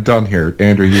blocked. I'm done here,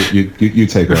 Andrew. You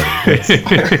take over.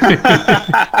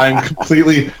 I'm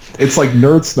completely. It's like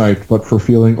Nerd Sniped, but for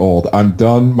feeling old. I'm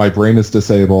done. My brain is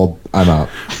disabled. I'm out.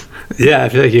 Yeah, I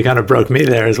feel like you kind of broke me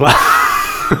there as well.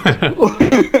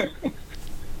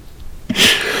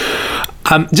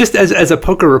 Just as a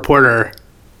poker reporter,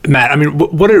 Matt, I mean,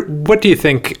 what do you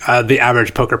think the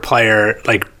average poker player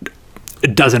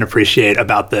doesn't appreciate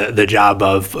about the job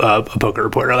of a poker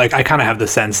reporter? Like, I kind of have the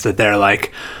sense that they're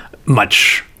like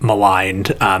much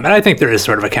maligned, and I think there is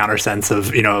sort of a counter sense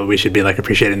of, we should be like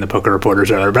appreciating the poker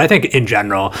reporters earlier, but I think in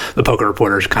general the poker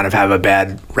reporters kind of have a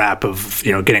bad rap of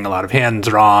getting a lot of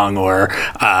hands wrong, or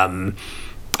I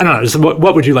don't know. Just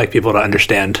what would you like people to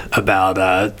understand about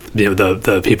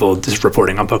the people just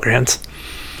reporting on poker hands?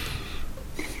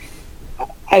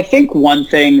 I think one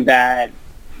thing that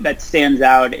stands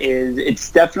out is it's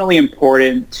definitely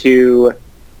important to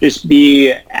just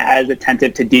be as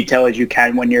attentive to detail as you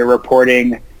can when you're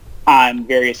reporting on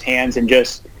various hands, and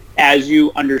just as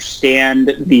you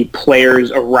understand the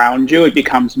players around you, it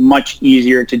becomes much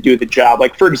easier to do the job.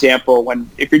 Like, for example,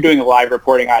 if you're doing a live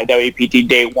reporting on WPT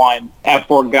day one at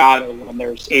Borgata, when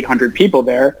there's 800 people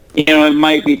there, it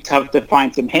might be tough to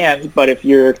find some hands, but if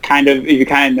you kind of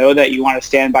know that you want to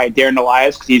stand by Darren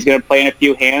Elias because he's going to play in a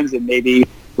few hands, and maybe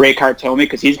Ray Cartomi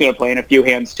because he's going to play in a few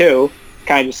hands too,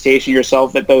 kind of station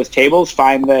yourself at those tables,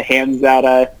 find the hands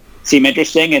that seem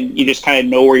interesting, and you just kind of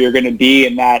know where you're going to be,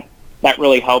 and that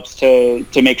really helps to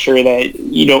make sure that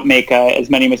you don't make as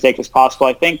many mistakes as possible.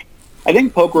 I think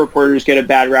poker reporters get a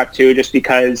bad rap too, just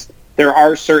because there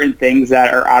are certain things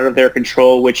that are out of their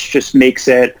control, which just makes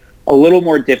it a little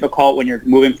more difficult when you're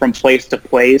moving from place to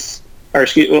place, or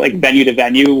like venue to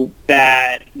venue,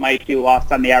 that might be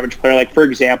lost on the average player. Like, for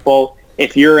example,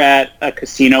 if you're at a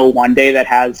casino one day that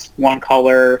has one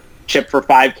color chip for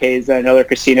 5Ks and another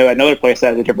casino at another place that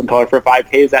has a different color for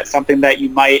 5Ks, that's something that you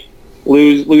might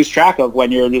lose track of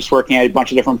when you're just working at a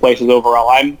bunch of different places overall.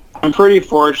 I'm pretty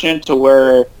fortunate to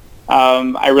where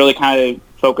I really kind of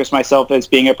focus myself as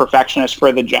being a perfectionist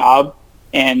for the job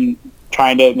and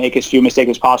trying to make as few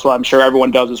mistakes as possible. I'm sure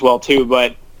everyone does as well too,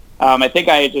 but I think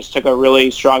I just took a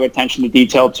really strong attention to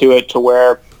detail to it, to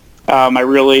where I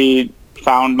really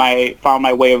found my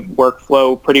way of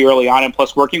workflow pretty early on. And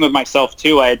plus, working with myself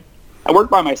too, I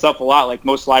work by myself a lot. Like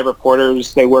most live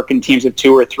reporters, they work in teams of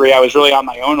 2 or 3. I was really on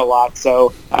my own a lot.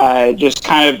 So just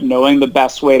kind of knowing the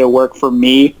best way to work for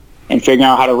me and figuring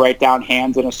out how to write down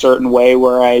hands in a certain way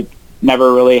where I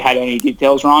never really had any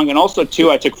details wrong. And also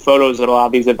too, I took photos at a lot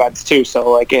of these events too.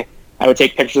 So like I would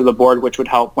take pictures of the board, which would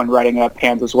help when writing up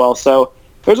hands as well. So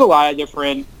there's a lot of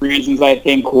different reasons, I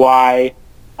think, why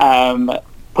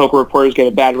poker reporters get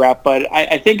a bad rap. But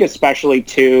I think especially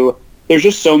too, there's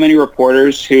just so many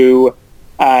reporters who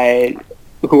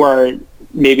are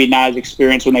maybe not as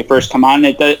experienced when they first come on,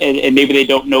 and maybe they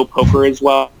don't know poker as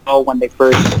well when they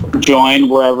first join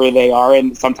wherever they are,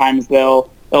 and sometimes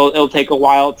it'll take a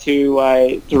while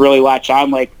to really latch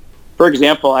on. Like, for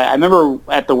example, I remember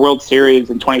at the World Series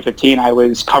in 2015, I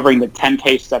was covering the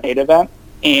 10K stud 8 event,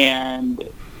 and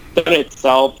that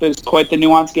itself is quite the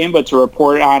nuanced game, but to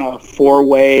report on a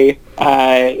 4-way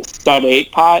stud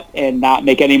 8 pot and not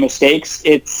make any mistakes,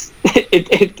 it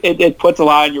puts a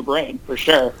lot on your brain for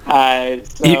sure.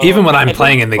 So even when I'm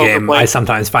playing in the game, I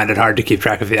sometimes find it hard to keep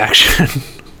track of the action.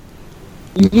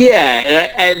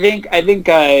 Yeah,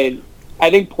 I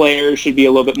think players should be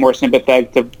a little bit more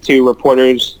sympathetic to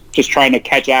reporters just trying to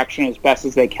catch action as best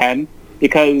as they can,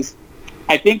 because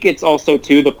I think it's also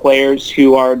too, the players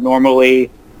who are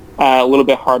normally a little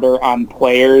bit harder on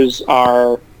players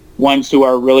are ones who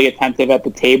are really attentive at the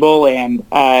table and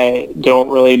don't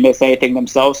really miss anything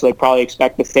themselves. So they probably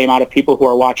expect the same amount of people who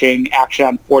are watching action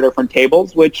on 4 different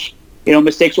tables, which,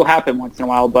 mistakes will happen once in a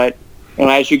while. But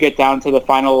as you get down to the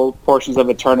final portions of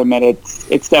a tournament,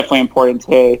 it's definitely important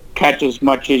to catch as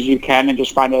much as you can and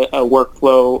just find a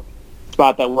workflow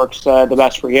spot that works the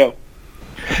best for you.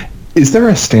 Is there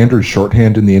a standard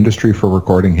shorthand in the industry for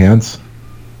recording hands?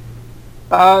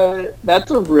 That's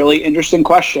a really interesting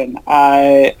question.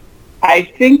 I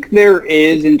think there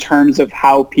is, in terms of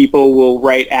how people will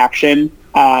write action.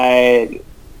 I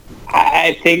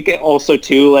think also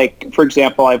too, like, for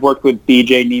example, I've worked with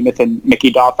BJ Nemeth and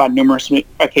Mickey Doff on numerous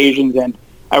occasions, and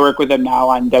I work with them now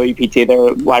on WPT.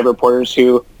 They're live reporters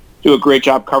who do a great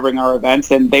job covering our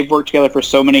events, and they've worked together for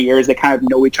so many years. They kind of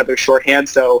know each other's shorthand,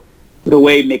 so the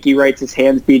way Mickey writes his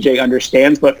hands, BJ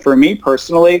understands. But for me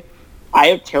personally, I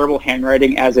have terrible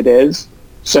handwriting as it is,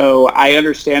 so I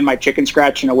understand my chicken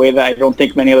scratch in a way that I don't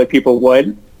think many other people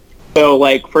would. So,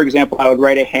 like, for example, I would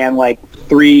write a hand like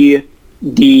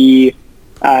 3D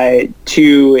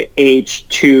 2H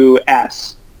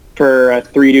 2S for a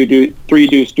 3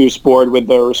 deuce board with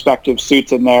the respective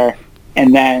suits in there,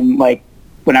 and then, like,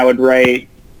 when I would write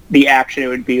the action, it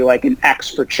would be like an X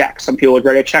for check. Some people would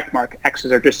write a check mark.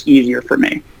 X's are just easier for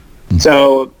me.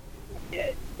 So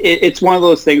it's one of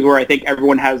those things where I think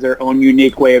everyone has their own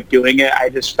unique way of doing it. I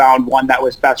just found one that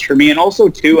was best for me. And also,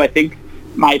 too, I think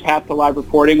my path to live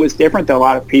reporting was different than a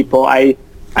lot of people.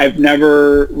 I've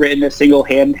never written a single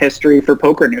hand history for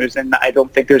Poker News, and I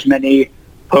don't think there's many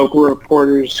poker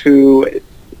reporters who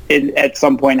at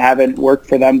some point haven't worked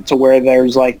for them to where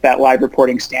there's like that live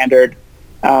reporting standard.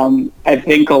 I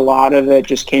think a lot of it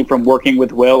just came from working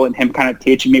with Will and him kind of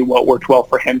teaching me what worked well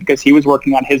for him, because he was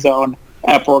working on his own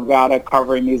at Borgata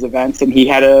covering these events, and he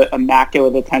had a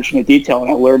immaculate attention to detail, and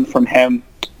I learned from him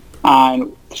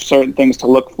on certain things to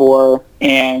look for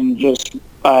and just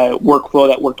workflow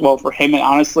that worked well for him. And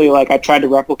honestly, like, I tried to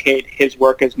replicate his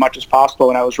work as much as possible,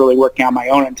 and I was really working on my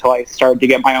own until I started to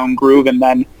get my own groove, and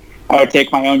then I would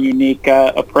take my own unique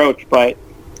approach. But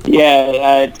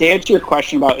yeah, to answer your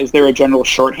question about is there a general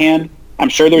shorthand, I'm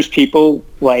sure there's people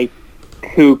like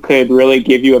who could really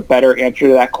give you a better answer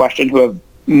to that question, who have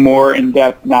more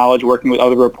in-depth knowledge working with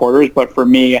other reporters. But for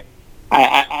me,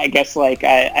 I guess like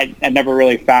I never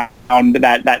really found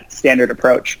that standard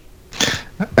approach.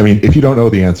 I mean, if you don't know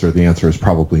the answer is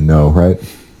probably no, right?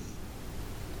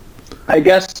 I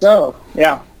guess so,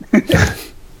 yeah.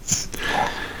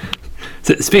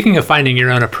 So speaking of finding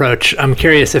your own approach, I'm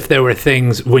curious if there were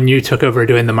things when you took over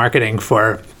doing the marketing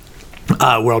for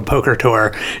World Poker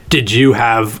Tour, did you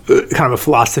have kind of a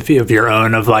philosophy of your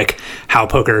own of like how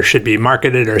poker should be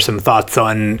marketed, or some thoughts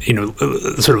on, you know,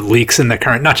 sort of leaks in the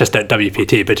current, not just at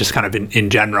WPT, but just kind of in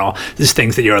general, just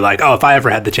things that you were like, oh, if I ever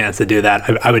had the chance to do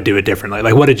that, I would do it differently.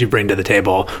 Like, what did you bring to the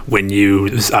table when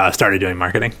you started doing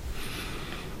marketing?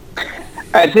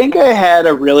 I think I had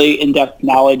a really in-depth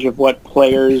knowledge of what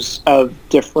players of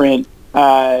different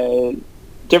parts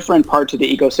of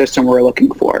the ecosystem were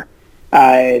looking for.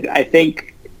 I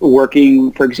think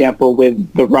working, for example,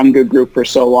 with the Runga group for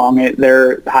so long,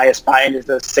 their highest buy-in is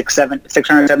the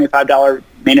 $675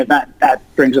 main event. That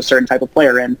brings a certain type of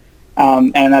player in.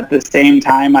 And at the same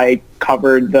time, I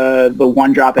covered the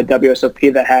one drop at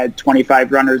WSOP that had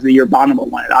 25 runners the year Bonomo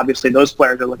won it. Obviously, those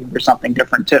players are looking for something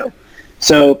different too.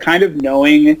 So kind of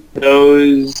knowing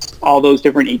all those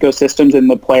different ecosystems and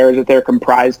the players that they're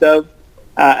comprised of,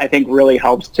 I think really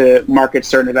helps to market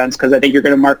certain events, because I think you're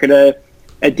going to market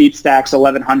a Deep Stacks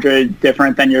 1100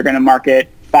 different than you're going to market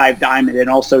 5 Diamond. And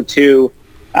also, too,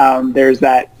 there's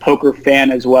that poker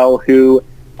fan as well who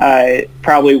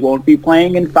probably won't be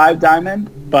playing in 5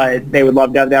 Diamond, but they would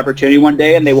love to have the opportunity one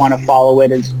day, and they want to follow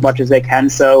it as much as they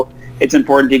can. So it's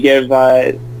important to give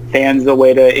fans the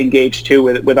way to engage, too,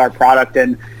 with our product.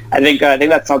 And I think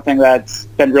that's something that's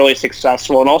been really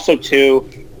successful. And also, too,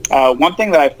 one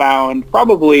thing that I found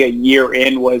probably a year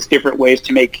in was different ways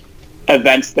to make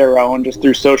events their own just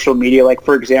through social media. Like,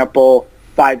 for example,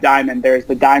 5 Diamond, there's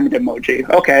the diamond emoji.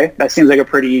 Okay, that seems like a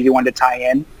pretty easy one to tie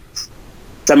in.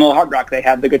 Seminole Hard Rock, they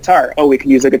have the guitar. Oh, we can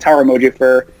use the guitar emoji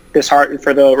for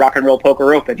the Rock and Roll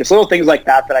Poker Open. Just little things like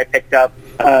that I picked up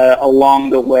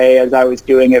along the way as I was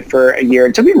doing it for a year.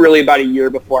 It took me really about a year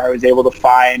before I was able to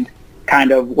find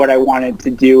kind of what I wanted to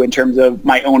do in terms of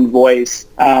my own voice.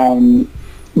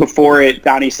 Before it,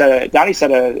 Donnie set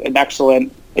an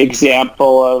excellent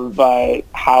example of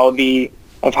how the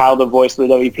voice of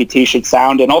the WPT should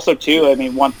sound. And also, too, I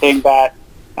mean, one thing that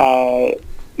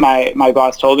my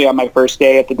boss told me on my first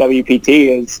day at the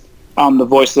WPT is the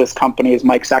voice of this company is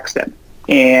Mike Sexton.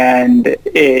 And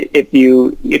if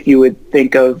you would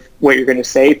think of what you're going to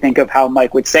say, think of how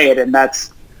Mike would say it. And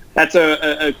that's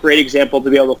a great example to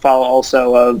be able to follow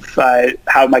also of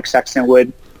how Mike Sexton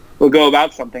would go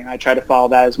about something. I try to follow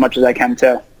that as much as I can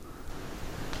too.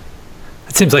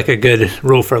 It seems like a good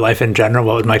rule for life in general.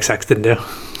 What would Mike Sexton do?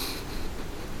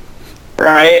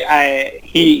 Right.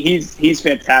 He's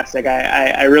fantastic.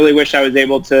 I really wish I was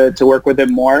able to work with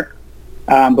him more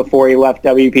before he left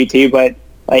WPT, but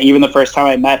even the first time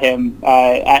I met him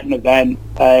at an event,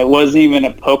 it wasn't even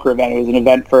a poker event. It was an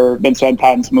event for Vince Van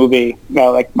Patten's movie,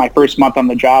 like my first month on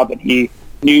the job, and he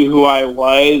knew who I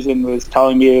was and was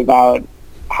telling me about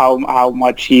how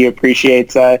much he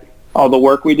appreciates all the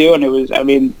work we do. And it was, I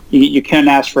mean, you couldn't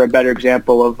ask for a better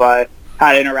example of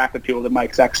how to interact with people than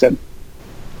Mike Sexton.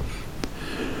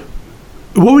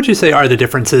 What would you say are the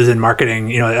differences in marketing,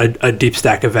 you know, a deep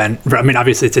stack event? I mean,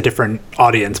 obviously it's a different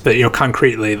audience, but, you know,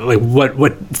 concretely, like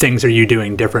what things are you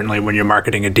doing differently when you're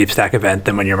marketing a deep stack event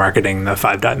than when you're marketing the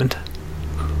 5 Diamond?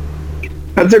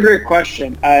 That's a great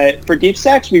question. For deep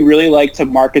stacks, we really like to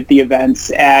market the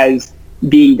events as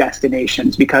being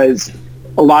destinations, because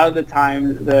a lot of the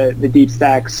time the deep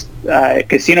stacks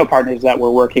casino partners that we're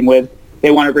working with, they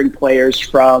want to bring players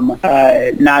from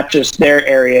not just their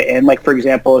area in. Like, for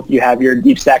example, if you have your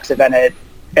deep stacks event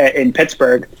in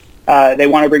Pittsburgh, they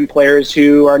want to bring players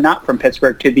who are not from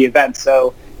Pittsburgh to the event.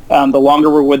 So the longer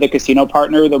we're with the casino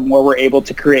partner, the more we're able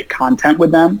to create content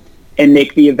with them and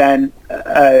make the event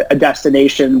a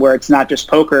destination where it's not just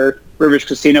poker. Rivers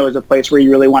Casino is a place where you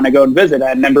really want to go and visit. I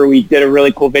remember we did a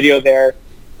really cool video there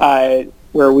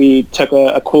where we took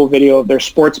a cool video of their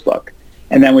sports book.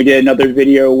 And then we did another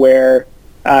video where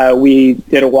we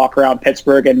did a walk around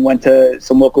Pittsburgh and went to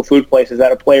some local food places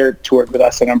that a player toured with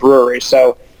us in a brewery.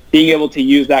 So being able to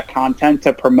use that content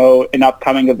to promote an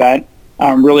upcoming event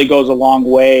really goes a long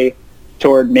way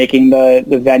toward making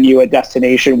the venue a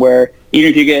destination where even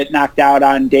if you get knocked out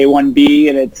on day 1B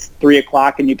and it's 3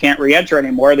 o'clock and you can't re-enter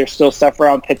anymore, there's still stuff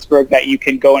around Pittsburgh that you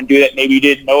can go and do that maybe you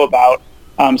didn't know about,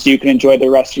 so you can enjoy the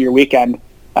rest of your weekend.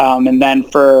 And then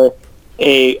for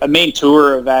a main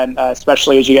tour event,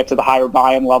 especially as you get to the higher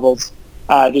buy-in levels,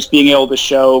 just being able to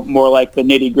show more like the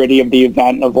nitty-gritty of the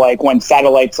event of like when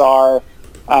satellites are,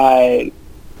 when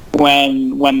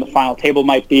the final table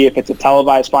might be, if it's a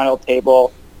televised final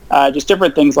table, just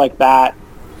different things like that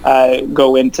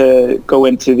go into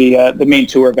the main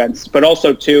tour events. But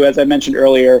also too, as I mentioned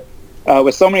earlier,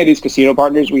 with so many of these casino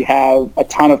partners, we have a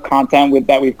ton of content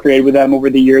that we've created with them over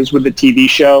the years with the TV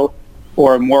show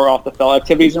or more off the field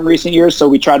activities in recent years. So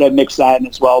we try to mix that in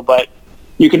as well. But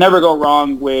you can never go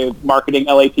wrong with marketing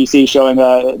LAPC showing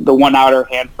the one-outer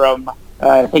hand from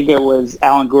I think it was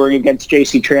Alan Goring against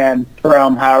J.C. Tran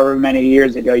from however many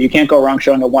years ago. You can't go wrong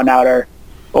showing a one-outer,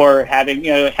 or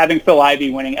having Phil Ivey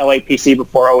winning LAPC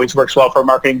before always works well for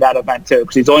marketing that event too,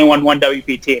 because he's only won one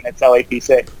WPT and it's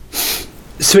LAPC.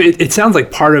 So it sounds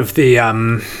like part of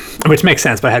the, which makes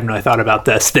sense, but I hadn't really thought about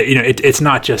this, that, it's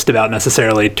not just about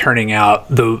necessarily turning out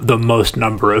the most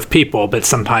number of people, but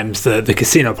sometimes the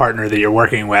casino partner that you're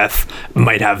working with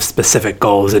might have specific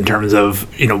goals in terms of,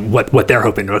 what they're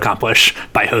hoping to accomplish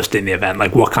by hosting the event,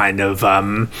 like what kind of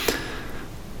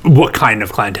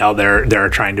clientele they're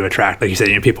trying to attract, like you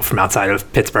said, people from outside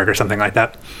of Pittsburgh or something like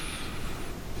that.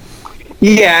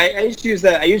 Yeah, I used to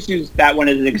use that one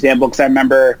as an example because I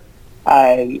remember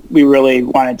we really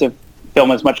wanted to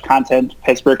film as much content in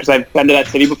Pittsburgh because I've been to that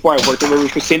city before. I've worked at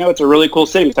Rivers Casino. It's a really cool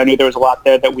city, so I knew there was a lot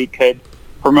there that we could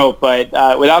promote. But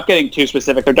without getting too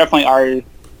specific, there definitely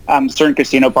are certain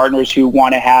casino partners who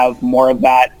want to have more of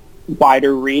that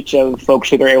wider reach of folks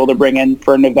who they're able to bring in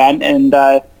for an event. And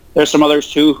there's some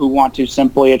others, too, who want to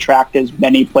simply attract as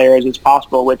many players as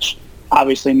possible, which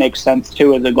obviously makes sense,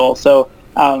 too, as a goal. So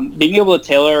being able to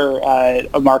tailor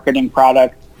a marketing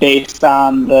product based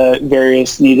on the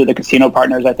various needs of the casino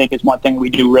partners, I think is one thing we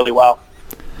do really well.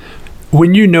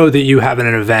 When you know that you have an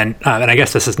event, and I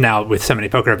guess this is now with so many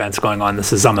poker events going on,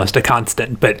 this is almost a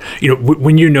constant, but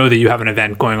when you know that you have an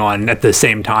event going on at the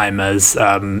same time as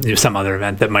some other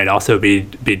event that might also be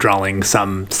drawing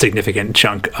some significant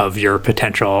chunk of your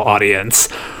potential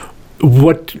audience,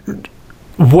 what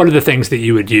are the things that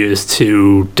you would use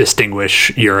to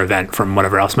distinguish your event from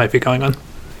whatever else might be going on?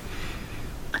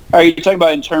 Are you talking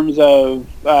about in terms of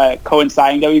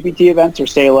coinciding WPT events, or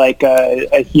say like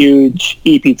a huge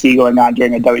EPT going on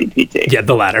during a WPT? Yeah,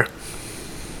 the latter.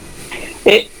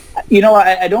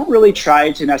 I don't really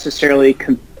try to necessarily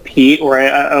compete, or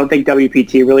I don't think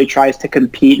WPT really tries to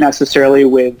compete necessarily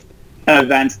with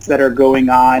events that are going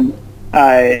on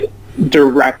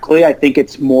directly. I think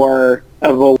it's more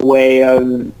of a way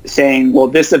of saying, well,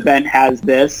 this event has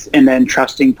this, and then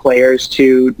trusting players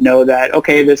to know that,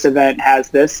 okay, this event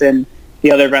has this, and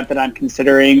the other event that I'm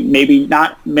considering might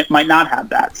not have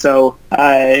that. So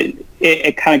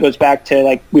it kind of goes back to,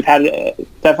 like, we've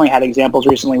definitely had examples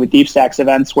recently with Deep Stacks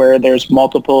events where there's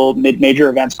multiple mid-major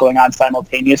events going on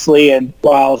simultaneously, and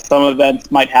while some events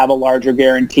might have a larger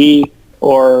guarantee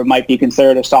or might be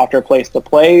considered a softer place to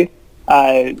play,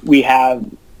 we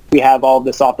have all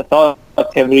this off the field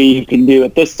activity you can do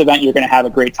at this event. You're going to have a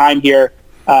great time here.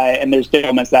 And there's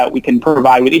elements that we can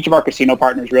provide with each of our casino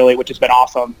partners, really, which has been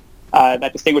awesome.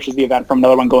 That distinguishes the event from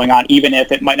another one going on, even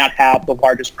if it might not have the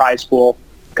largest prize pool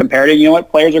compared to,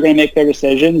 players are going to make their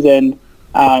decisions. And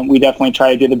we definitely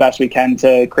try to do the best we can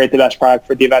to create the best product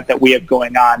for the event that we have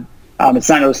going on. It's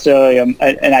not necessarily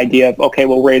an idea of, okay,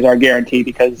 we'll raise our guarantee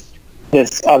because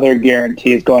this other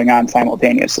guarantee is going on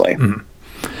simultaneously. Mm-hmm.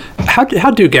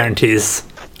 How do guarantees,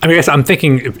 I guess I'm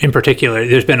thinking in particular,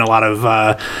 there's been a lot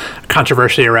of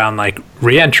controversy around like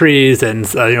reentries, and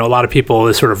a lot of people,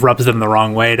 it sort of rubs them the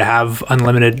wrong way to have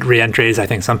unlimited reentries. I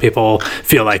think some people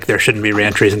feel like there shouldn't be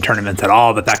reentries in tournaments at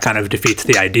all, but that kind of defeats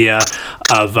the idea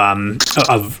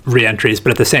of reentries.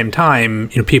 But at the same time,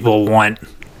 people want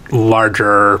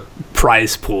larger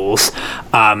prize pools.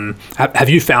 Have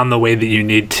you found the way that you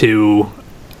need to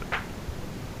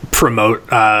promote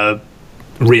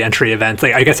re-entry events?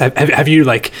 Like, I guess have you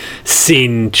like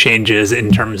seen changes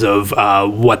in terms of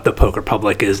what the poker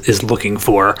public is looking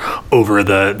for over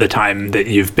the time that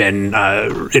you've been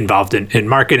involved in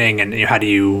marketing, and how do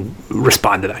you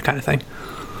respond to that kind of thing?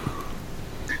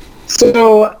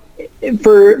 So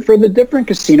for the different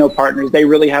casino partners, they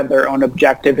really have their own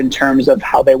objective in terms of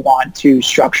how they want to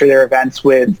structure their events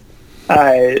with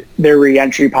their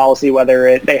re-entry policy,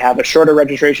 whether they have a shorter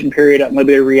registration period,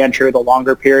 unlimited re-entry, or the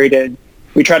longer period. And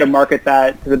we try to market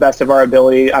that to the best of our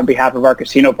ability on behalf of our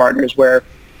casino partners, where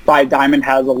Five Diamond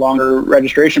has a longer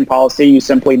registration policy. You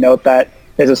simply note that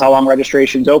this is how long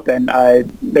registration's open.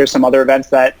 There's some other events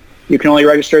that you can only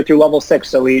register through level 6,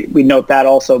 so we note that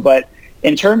also. But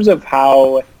in terms of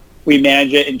how we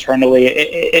manage it internally,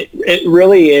 it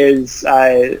really is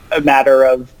a matter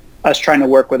of us trying to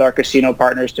work with our casino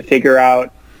partners to figure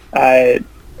out a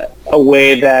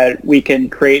way that we can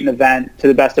create an event to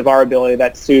the best of our ability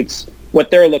that suits what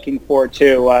they're looking for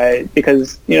too.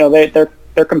 Because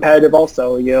they're competitive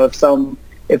also.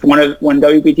 If one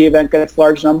WPT event gets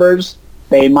large numbers,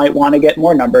 they might want to get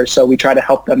more numbers. So we try to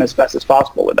help them as best as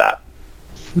possible with that.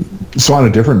 So on a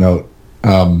different note,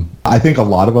 I think a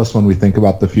lot of us, when we think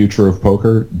about the future of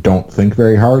poker, don't think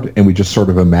very hard, and we just sort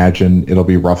of imagine it'll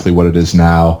be roughly what it is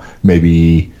now.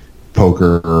 Maybe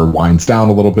poker winds down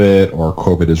a little bit, or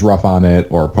COVID is rough on it,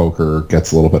 or poker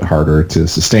gets a little bit harder to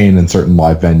sustain in certain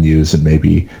live venues, and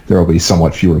maybe there will be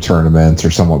somewhat fewer tournaments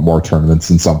or somewhat more tournaments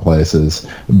in some places.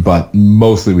 But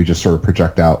mostly we just sort of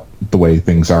project out the way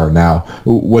things are now.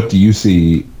 What do you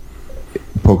see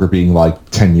poker being like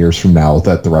 10 years from now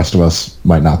that the rest of us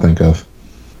might not think of?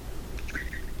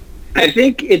 I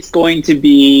think it's going to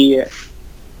be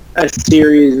a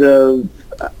series of,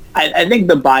 I think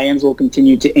the buy-ins will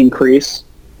continue to increase.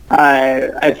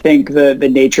 I think the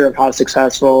nature of how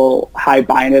successful high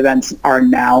buy-in events are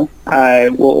now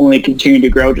will only continue to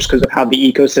grow just because of how the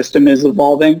ecosystem is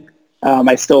evolving.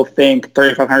 I still think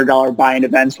 $3,500 buy-in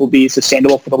events will be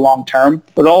sustainable for the long term.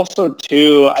 But also,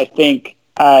 too, I think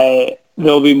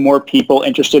there'll be more people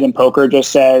interested in poker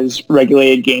just as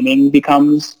regulated gaming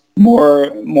becomes more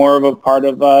of a part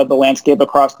of the landscape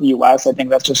across the U.S. I think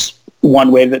that's just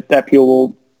one way that people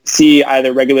will see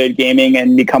either regulated gaming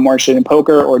and become more interested in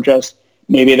poker, or just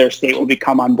maybe their state will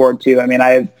become on board too. I mean,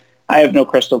 I have no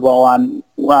crystal ball on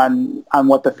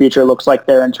what the future looks like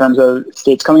there in terms of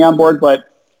states coming on board, but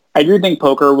I do think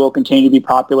poker will continue to be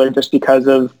popular just because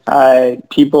of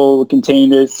people continue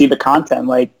to see the content.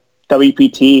 Like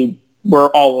WPT, we're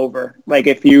all over. Like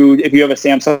if you have a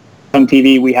Samsung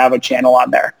TV, we have a channel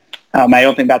on there. I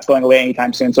don't think that's going away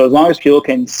anytime soon. So as long as people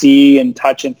can see and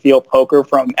touch and feel poker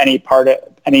from any part of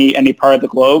the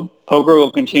globe, poker will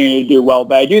continue to do well.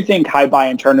 But I do think high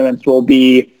buy-in tournaments will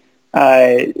be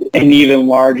an even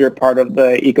larger part of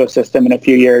the ecosystem in a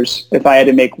few years, if I had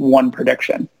to make one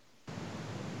prediction.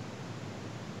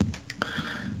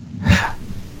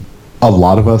 A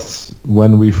lot of us,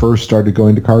 when we first started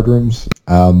going to card rooms,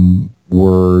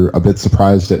 were a bit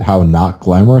surprised at how not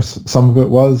glamorous some of it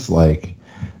was. Like,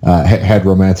 had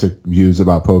romantic views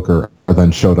about poker,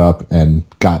 then showed up and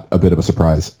got a bit of a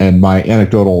surprise. And my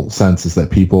anecdotal sense is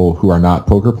that people who are not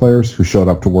poker players, who showed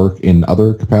up to work in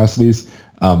other capacities,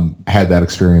 had that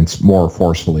experience more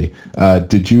forcefully.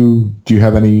 Do you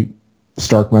have any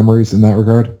stark memories in that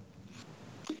regard?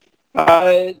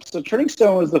 So Turning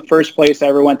Stone was the first place I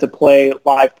ever went to play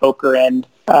live poker, and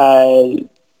I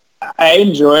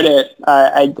enjoyed it.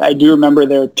 I do remember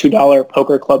their $2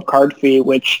 poker club card fee,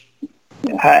 which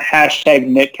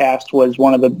 #NitCast was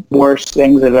one of the worst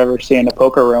things I've ever seen in a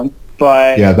poker room.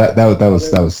 But yeah,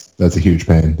 that's a huge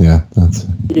pain.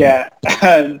 Yeah,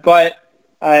 but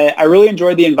I really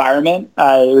enjoyed the environment.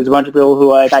 It was a bunch of people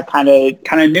who I kind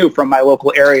of knew from my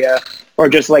local area, or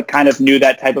just like kind of knew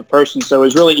that type of person. So it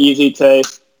was really easy to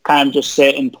kind of just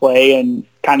sit and play and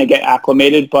kind of get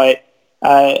acclimated. But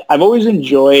I've always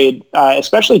enjoyed,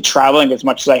 especially traveling as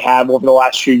much as I have over the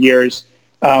last few years,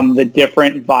 the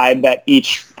different vibe that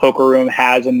each poker room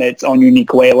has in its own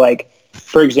unique way. Like,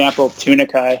 for example,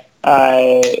 Tunica,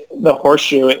 the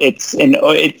Horseshoe, it's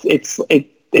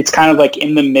kind of like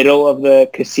in the middle of the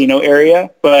casino area,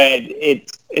 but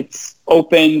it's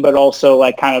open, but also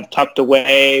like kind of tucked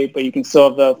away, but you can still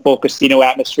have the full casino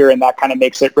atmosphere, and that kind of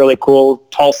makes it really cool.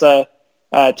 Tulsa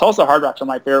Hard Rock's one of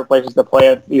my favorite places to play.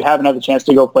 If you haven't had the chance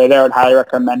to go play there, I'd highly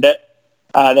recommend it.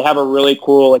 They have a really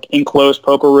cool like enclosed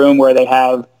poker room where they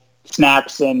have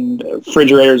snacks and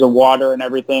refrigerators of water and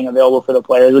everything available for the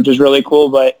players, which is really cool.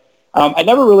 But I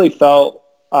never really felt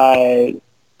like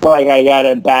I got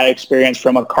a bad experience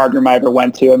from a card room I ever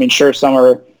went to. I mean, sure, some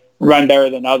are run better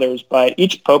than others, but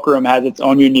each poker room has its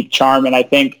own unique charm. And I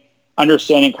think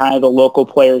understanding kind of the local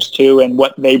players too and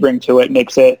what they bring to it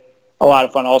makes it a lot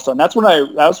of fun also. And that's what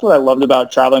I loved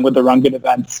about traveling with the Run Good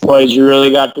events, was you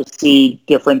really got to see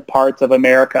different parts of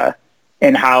America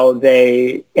and how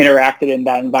they interacted in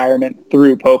that environment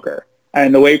through poker.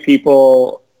 And the way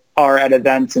people are at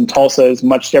events in Tulsa is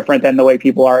much different than the way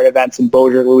people are at events in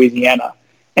Bossier, Louisiana.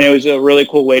 And it was a really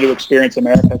cool way to experience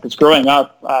America, because growing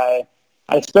up,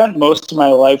 I spent most of my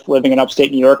life living in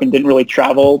upstate New York and didn't really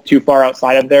travel too far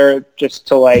outside of there, just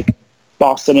to like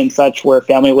Boston and such, where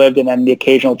family lived, and then the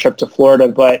occasional trip to Florida.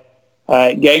 But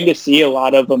getting to see a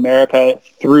lot of America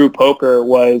through poker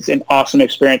was an awesome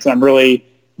experience, and I'm really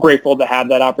grateful to have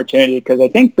that opportunity, because I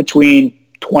think between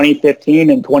 2015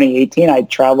 and 2018, I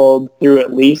traveled through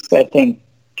at least, I think,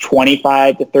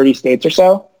 25 to 30 states or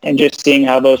so, and just seeing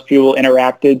how those people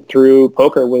interacted through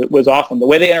poker was awesome. The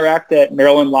way they interact at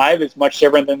Maryland Live is much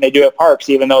different than they do at Parx,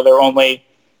 even though they're only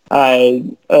a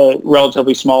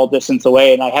relatively small distance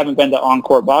away. And I haven't been to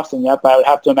Encore Boston yet, but I would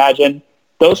have to imagine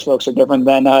those folks are different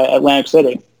than Atlantic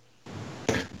City.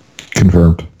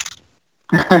 Confirmed.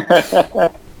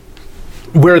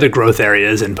 Where are the growth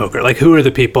areas in poker? Like, who are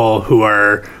the people who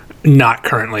are not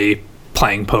currently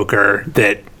playing poker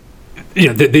that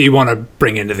that you want to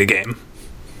bring into the game?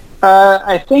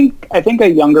 I think a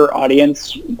younger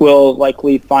audience will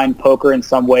likely find poker in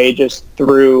some way just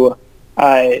through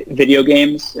video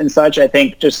games and such. I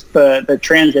think just the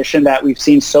transition that we've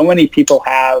seen so many people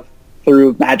have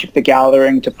through Magic the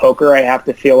Gathering to poker, I have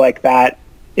to feel like that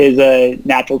is a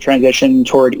natural transition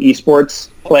toward esports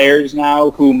players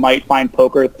now who might find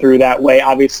poker through that way.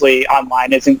 Obviously,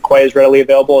 online isn't quite as readily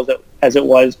available as it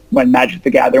was when Magic the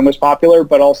Gathering was popular,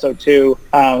 but also too,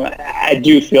 I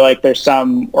do feel like there's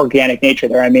some organic nature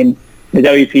there. I mean, the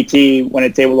WPT, when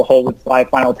it's able to hold its live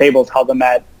final tables, held them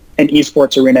at an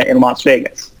esports arena in Las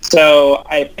Vegas. So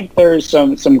I think there's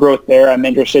some growth there. I'm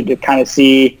interested to kind of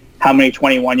see how many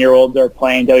 21-year-olds are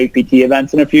playing WPT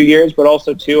events in a few years, but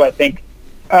also too, I think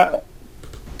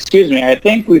I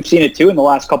think we've seen it too in the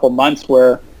last couple months,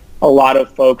 where a lot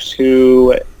of folks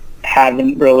who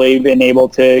haven't really been able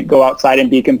to go outside and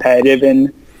be competitive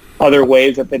in other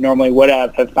ways that they normally would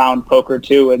have found poker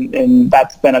too, and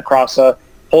that's been across a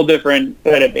whole different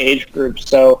set of age groups.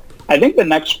 So I think the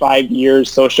next 5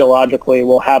 years sociologically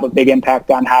will have a big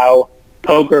impact on how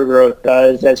poker growth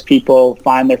does, as people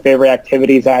find their favorite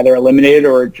activities either eliminated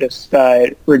or just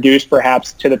reduced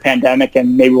perhaps to the pandemic,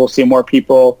 and maybe we'll see more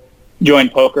people join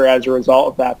poker as a result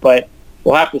of that. But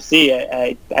we'll have to see.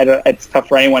 It's tough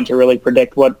for anyone to really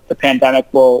predict what the pandemic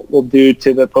will do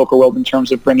to the poker world in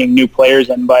terms of bringing new players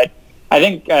in. But I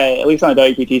think, at least on the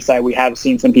WPT side, we have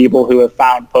seen some people who have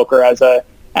found poker as a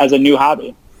new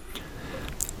hobby.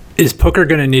 Is poker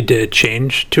going to need to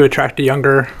change to attract a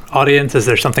younger audience? Is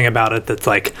there something about it that's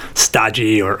like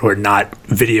stodgy or not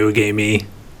video gamey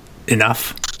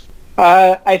enough?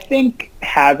 I think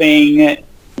having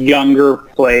younger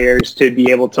players to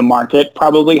be able to market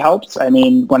probably helps. I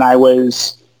mean, when I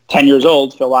was 10 years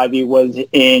old, Phil Ivey was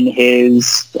in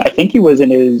his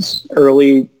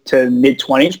early to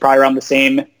mid-20s, probably around the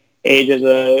same age as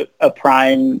a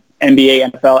prime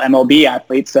NBA, NFL, MLB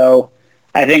athlete. So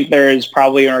I think there's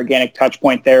probably an organic touch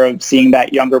point there of seeing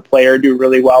that younger player do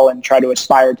really well and try to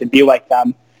aspire to be like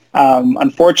them.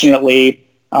 Unfortunately,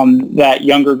 that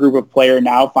younger group of player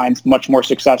now finds much more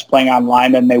success playing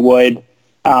online than they would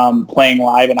playing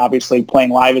live, and obviously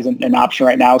playing live isn't an option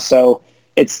right now. So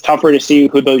it's tougher to see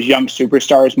who those young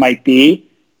superstars might be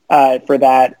for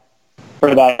that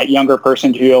younger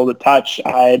person to be able to touch.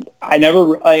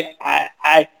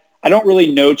 I don't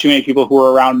really know too many people who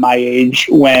were around my age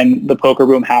when the poker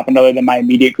boom happened, other than my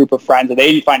immediate group of friends. They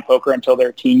didn't find poker until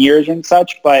their teen years and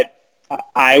such, but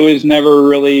I was never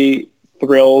really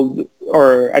thrilled,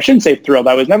 or I shouldn't say thrilled.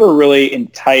 I was never really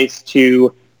enticed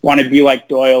to want to be like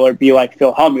Doyle or be like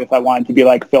Phil Hellmuth. I wanted to be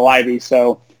like Phil Ivey.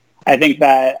 So I think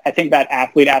that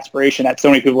athlete aspiration that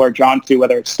so many people are drawn to,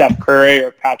 whether it's Steph Curry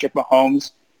or Patrick Mahomes,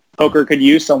 poker could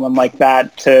use someone like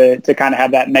that to kind of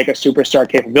have that mega superstar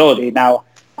capability. Now,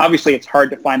 obviously, it's hard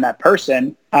to find that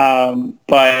person,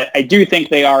 but I do think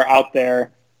they are out there,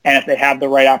 and if they have the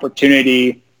right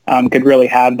opportunity, could really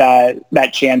have that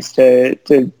chance to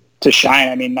shine.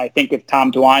 I mean, I think if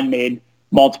Tom Dwan made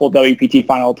multiple WPT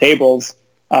final tables,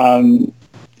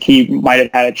 he might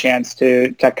have had a chance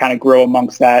to kind of grow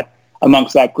amongst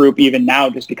that group even now,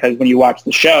 just because when you watch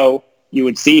the show, you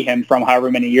would see him from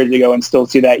however many years ago and still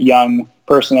see that young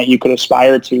person that you could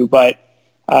aspire to. But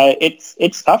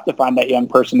it's tough to find that young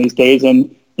person these days,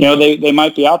 and they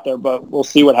might be out there, but we'll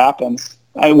see what happens.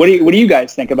 What do you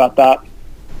guys think about that?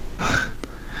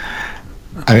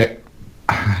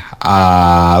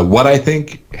 What I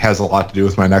think has a lot to do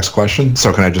with my next question.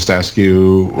 So can I just ask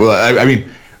you, well, I mean,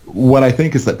 what I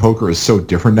think is that poker is so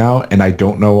different now, and I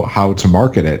don't know how to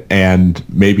market it. And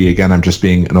maybe, again, I'm just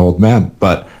being an old man,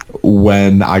 but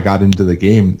when I got into the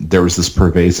game, there was this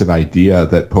pervasive idea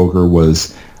that poker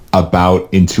was about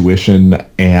intuition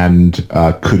and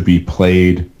could be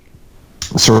played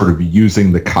sort of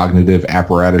using the cognitive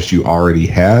apparatus you already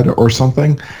had or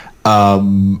something,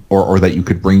 or that you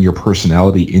could bring your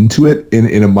personality into it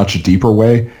in a much deeper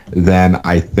way than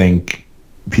I think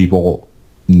people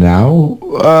now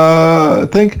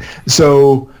think.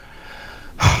 So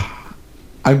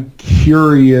I'm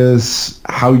curious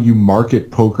how you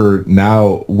market poker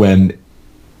now when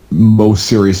most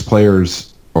serious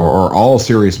players or all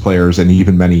serious players and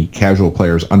even many casual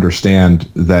players understand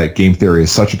that game theory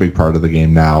is such a big part of the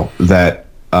game now that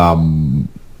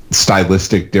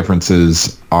stylistic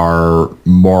differences are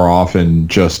more often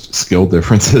just skill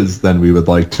differences than we would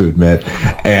like to admit.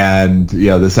 And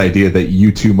this idea that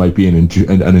you two might be an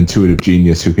intuitive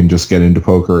genius who can just get into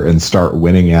poker and start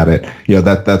winning at it,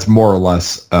 that's more or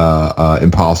less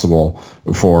impossible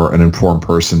for an informed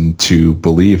person to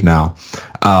believe now.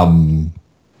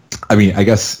 I mean, I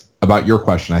guess about your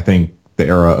question, I think the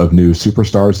era of new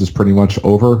superstars is pretty much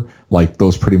over. Like,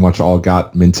 those pretty much all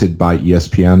got minted by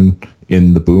ESPN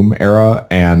in the boom era,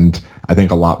 and I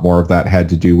think a lot more of that had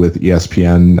to do with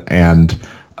ESPN and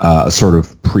sort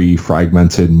of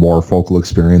pre-fragmented, more focal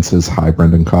experiences, hi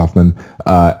Brendan Kaufman,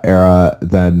 era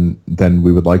than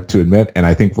we would like to admit. And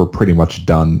I think we're pretty much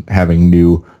done having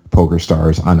new poker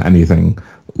stars on anything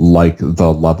like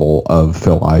the level of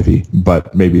Phil Ivey.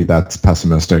 But maybe that's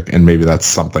pessimistic, and maybe that's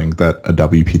something that a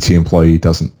WPT employee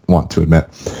doesn't want to admit.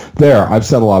 There, I've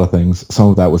said a lot of things. Some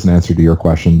of that was an answer to your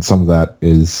question. Some of that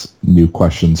is new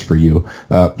questions for you.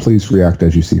 Please react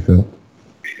as you see fit.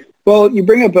 Well, you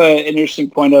bring up an interesting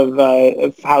point of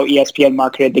how ESPN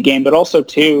marketed the game, but also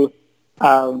too,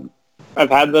 I've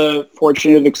had the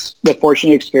fortunate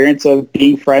experience of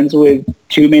being friends with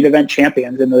two main event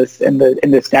champions in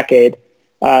this decade,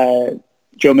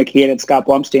 Joe McKeon and Scott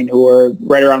Blumstein, who are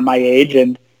right around my age,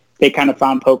 and they kind of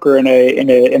found poker in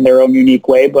their own unique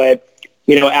way. But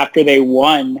after they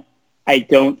won, I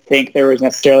don't think there was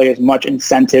necessarily as much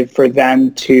incentive for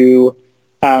them to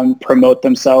promote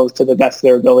themselves to the best of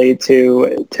their ability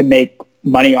to make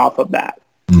money off of that.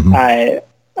 Mm-hmm.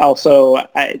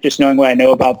 Just knowing what I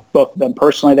know about both of them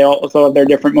personally, they also have their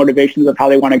different motivations of how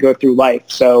they want to go through life.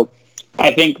 So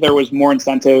I think there was more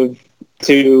incentive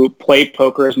to play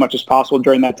poker as much as possible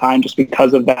during that time, just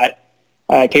because of that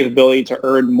capability to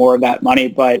earn more of that money.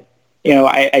 But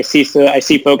I see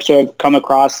folks who have come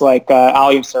across like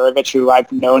Ali Surovich, who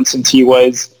I've known since he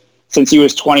was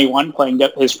 21, playing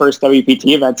his first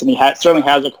WPT events, and he certainly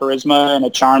has a charisma and a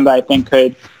charm that I think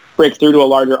could break through to a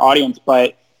larger audience.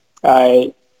 But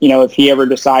if he ever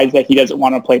decides that he doesn't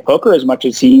want to play poker as much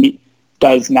as he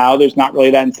does now, there's not really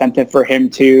that incentive for him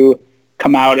to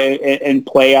come out and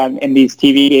play in these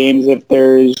TV games if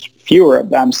there's fewer of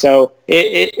them. So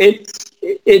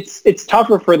it's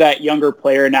tougher for that younger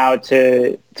player now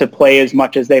to play as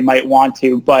much as they might want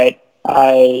to, but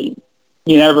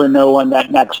you never know when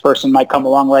that next person might come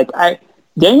along. Like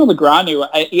Daniel Negreanu,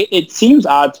 it seems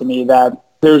odd to me that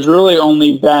there's really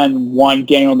only been one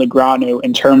Daniel Negreanu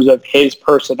in terms of his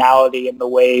personality and the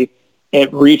way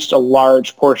it reached a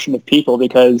large portion of people,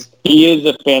 because he is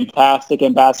a fantastic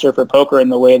ambassador for poker in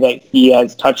the way that he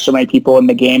has touched so many people in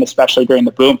the game, especially during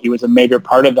the boom. He was a major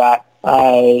part of that.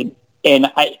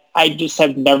 And I just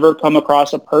have never come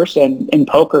across a person in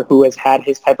poker who has had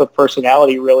his type of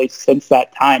personality really since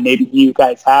that time. Maybe you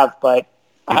guys have, but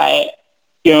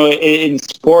in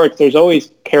sports, there's always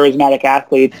charismatic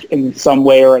athletes in some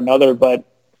way or another, but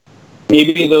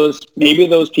maybe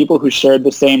those people who shared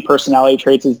the same personality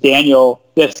traits as Daniel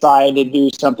decided to do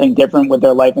something different with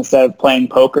their life instead of playing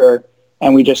poker,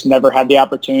 and we just never had the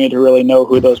opportunity to really know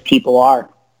who those people are.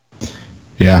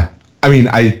 Yeah. I mean,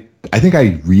 I think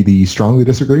I really strongly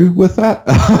disagree with that,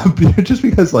 just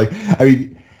because,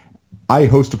 I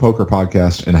host a poker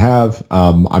podcast and have.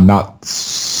 I'm not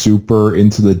super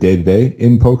into the day-to-day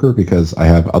in poker because I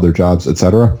have other jobs,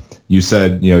 etc. You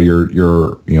said,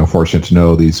 you're fortunate to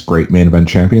know these great main event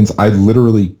champions. I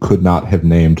literally could not have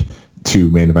named two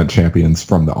main event champions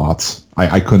from the aughts.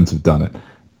 I couldn't have done it.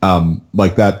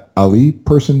 Like that Ali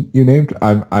person you named,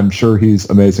 I'm sure he's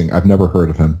amazing. I've never heard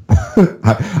of him.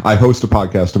 I host a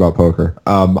podcast about poker.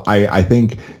 I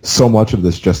think so much of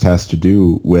this just has to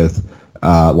do with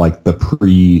the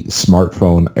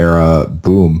pre-smartphone era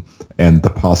boom and the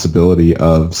possibility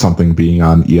of something being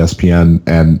on ESPN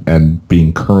and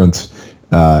being current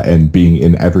and being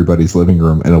in everybody's living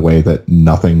room in a way that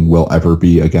nothing will ever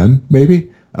be again,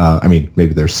 maybe. I mean,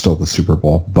 maybe there's still the Super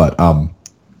Bowl, but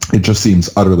it just seems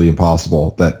utterly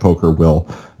impossible that poker will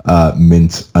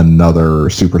mint another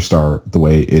superstar the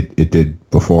way it did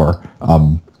before,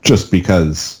 just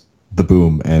because the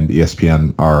boom and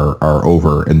ESPN are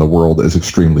over and the world is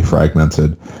extremely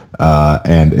fragmented,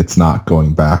 and it's not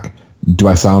going back. Do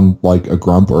I sound like a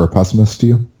grump or a pessimist to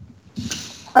you?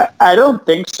 I don't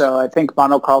think so. I think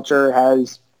monoculture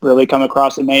has really come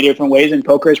across in many different ways, and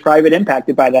poker has probably been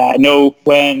impacted by that. I know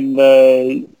when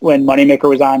Moneymaker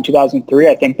was on in 2003,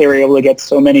 I think they were able to get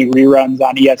so many reruns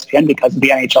on ESPN because of the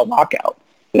NHL lockout,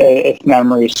 if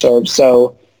memory serves.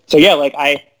 So yeah, like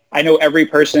I know every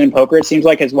person in poker, it seems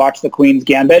like, has watched the Queen's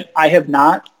Gambit. I have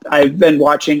not. I've been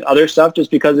watching other stuff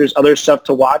just because there's other stuff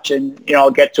to watch, and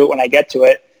I'll get to it when I get to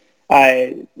it.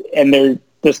 And there's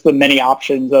just the many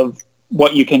options of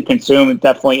what you can consume. It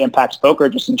definitely impacts poker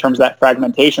just in terms of that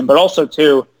fragmentation. But also,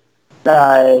 too,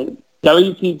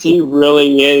 WPT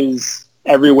really is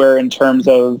everywhere in terms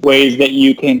of ways that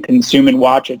you can consume and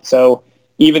watch it. So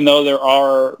even though there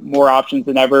are more options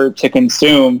than ever to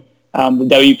consume, the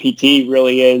WPT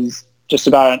really is just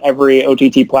about on every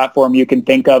OTT platform you can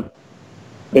think of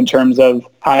in terms of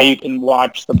how you can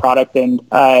watch the product and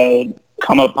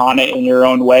come upon it in your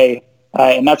own way.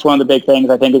 And that's one of the big things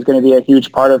I think is going to be a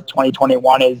huge part of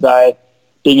 2021 is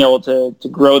being able to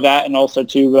grow that and also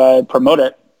to promote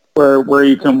it where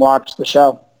you can watch the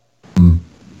show.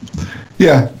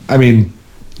 Yeah, I mean,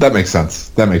 that makes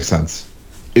sense.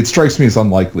 It strikes me as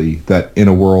unlikely that in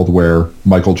a world where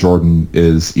Michael Jordan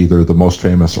is either the most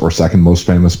famous or second most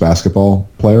famous basketball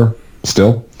player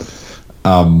still,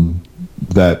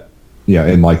 that,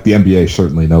 and like the NBA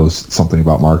certainly knows something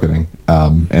about marketing,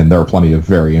 and there are plenty of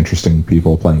very interesting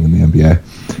people playing in the NBA.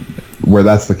 Where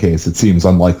that's the case, it seems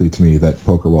unlikely to me that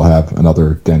poker will have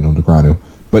another Daniel Negreanu.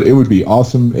 But it would be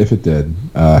awesome if it did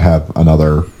have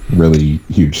another really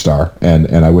huge star,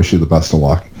 and I wish you the best of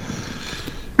luck.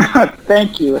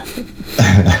 Thank you.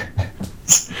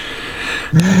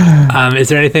 Is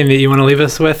there anything that you want to leave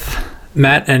us with,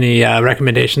 Matt? Any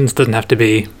recommendations? Doesn't have to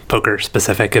be poker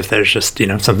specific. If there's just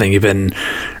something you've been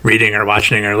reading or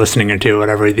watching or listening to,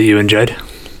 whatever that you enjoyed.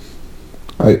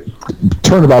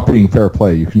 Turnabout being fair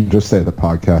play. You can just say the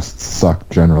podcasts suck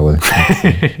generally.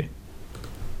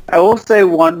 I will say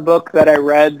one book that I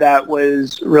read that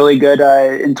was really good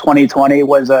in 2020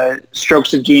 was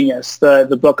Strokes of Genius,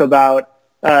 the book about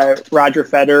Roger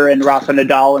Federer and Rafa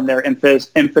Nadal and their infamous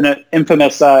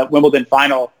Wimbledon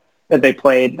final that they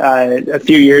played a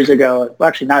few years ago. Well,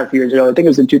 actually, not a few years ago. I think it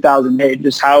was in 2008.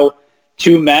 Just how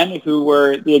two men who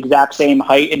were the exact same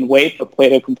height and weight but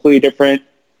played a completely different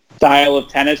style of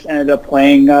tennis ended up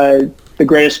playing the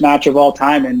greatest match of all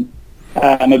time. And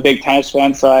I'm a big tennis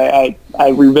fan, so I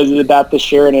revisited that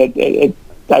this year, and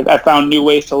I found new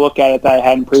ways to look at it that I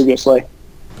hadn't previously.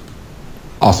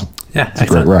 Awesome. Yeah, it's a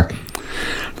great rec.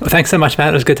 Well, thanks so much, Matt.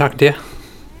 It was good talking to you.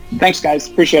 Thanks, guys.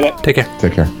 Appreciate it. Take care.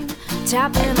 Take care.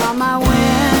 Tapping on my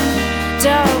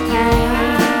window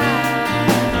pane,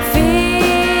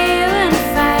 feeling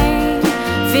faint,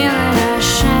 feeling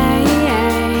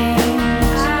ashamed,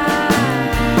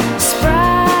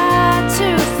 spread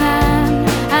too thin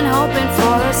and hoping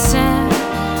for a sin,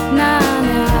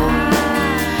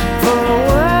 for a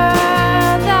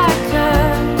word that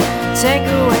could take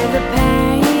away the pain.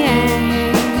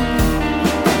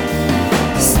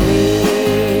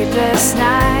 Sleepless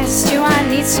nights, do I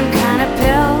need some kind of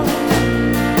pill,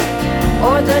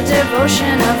 or the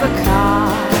devotion of a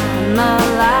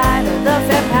Carmelite, or the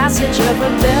fair passage of a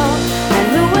bill?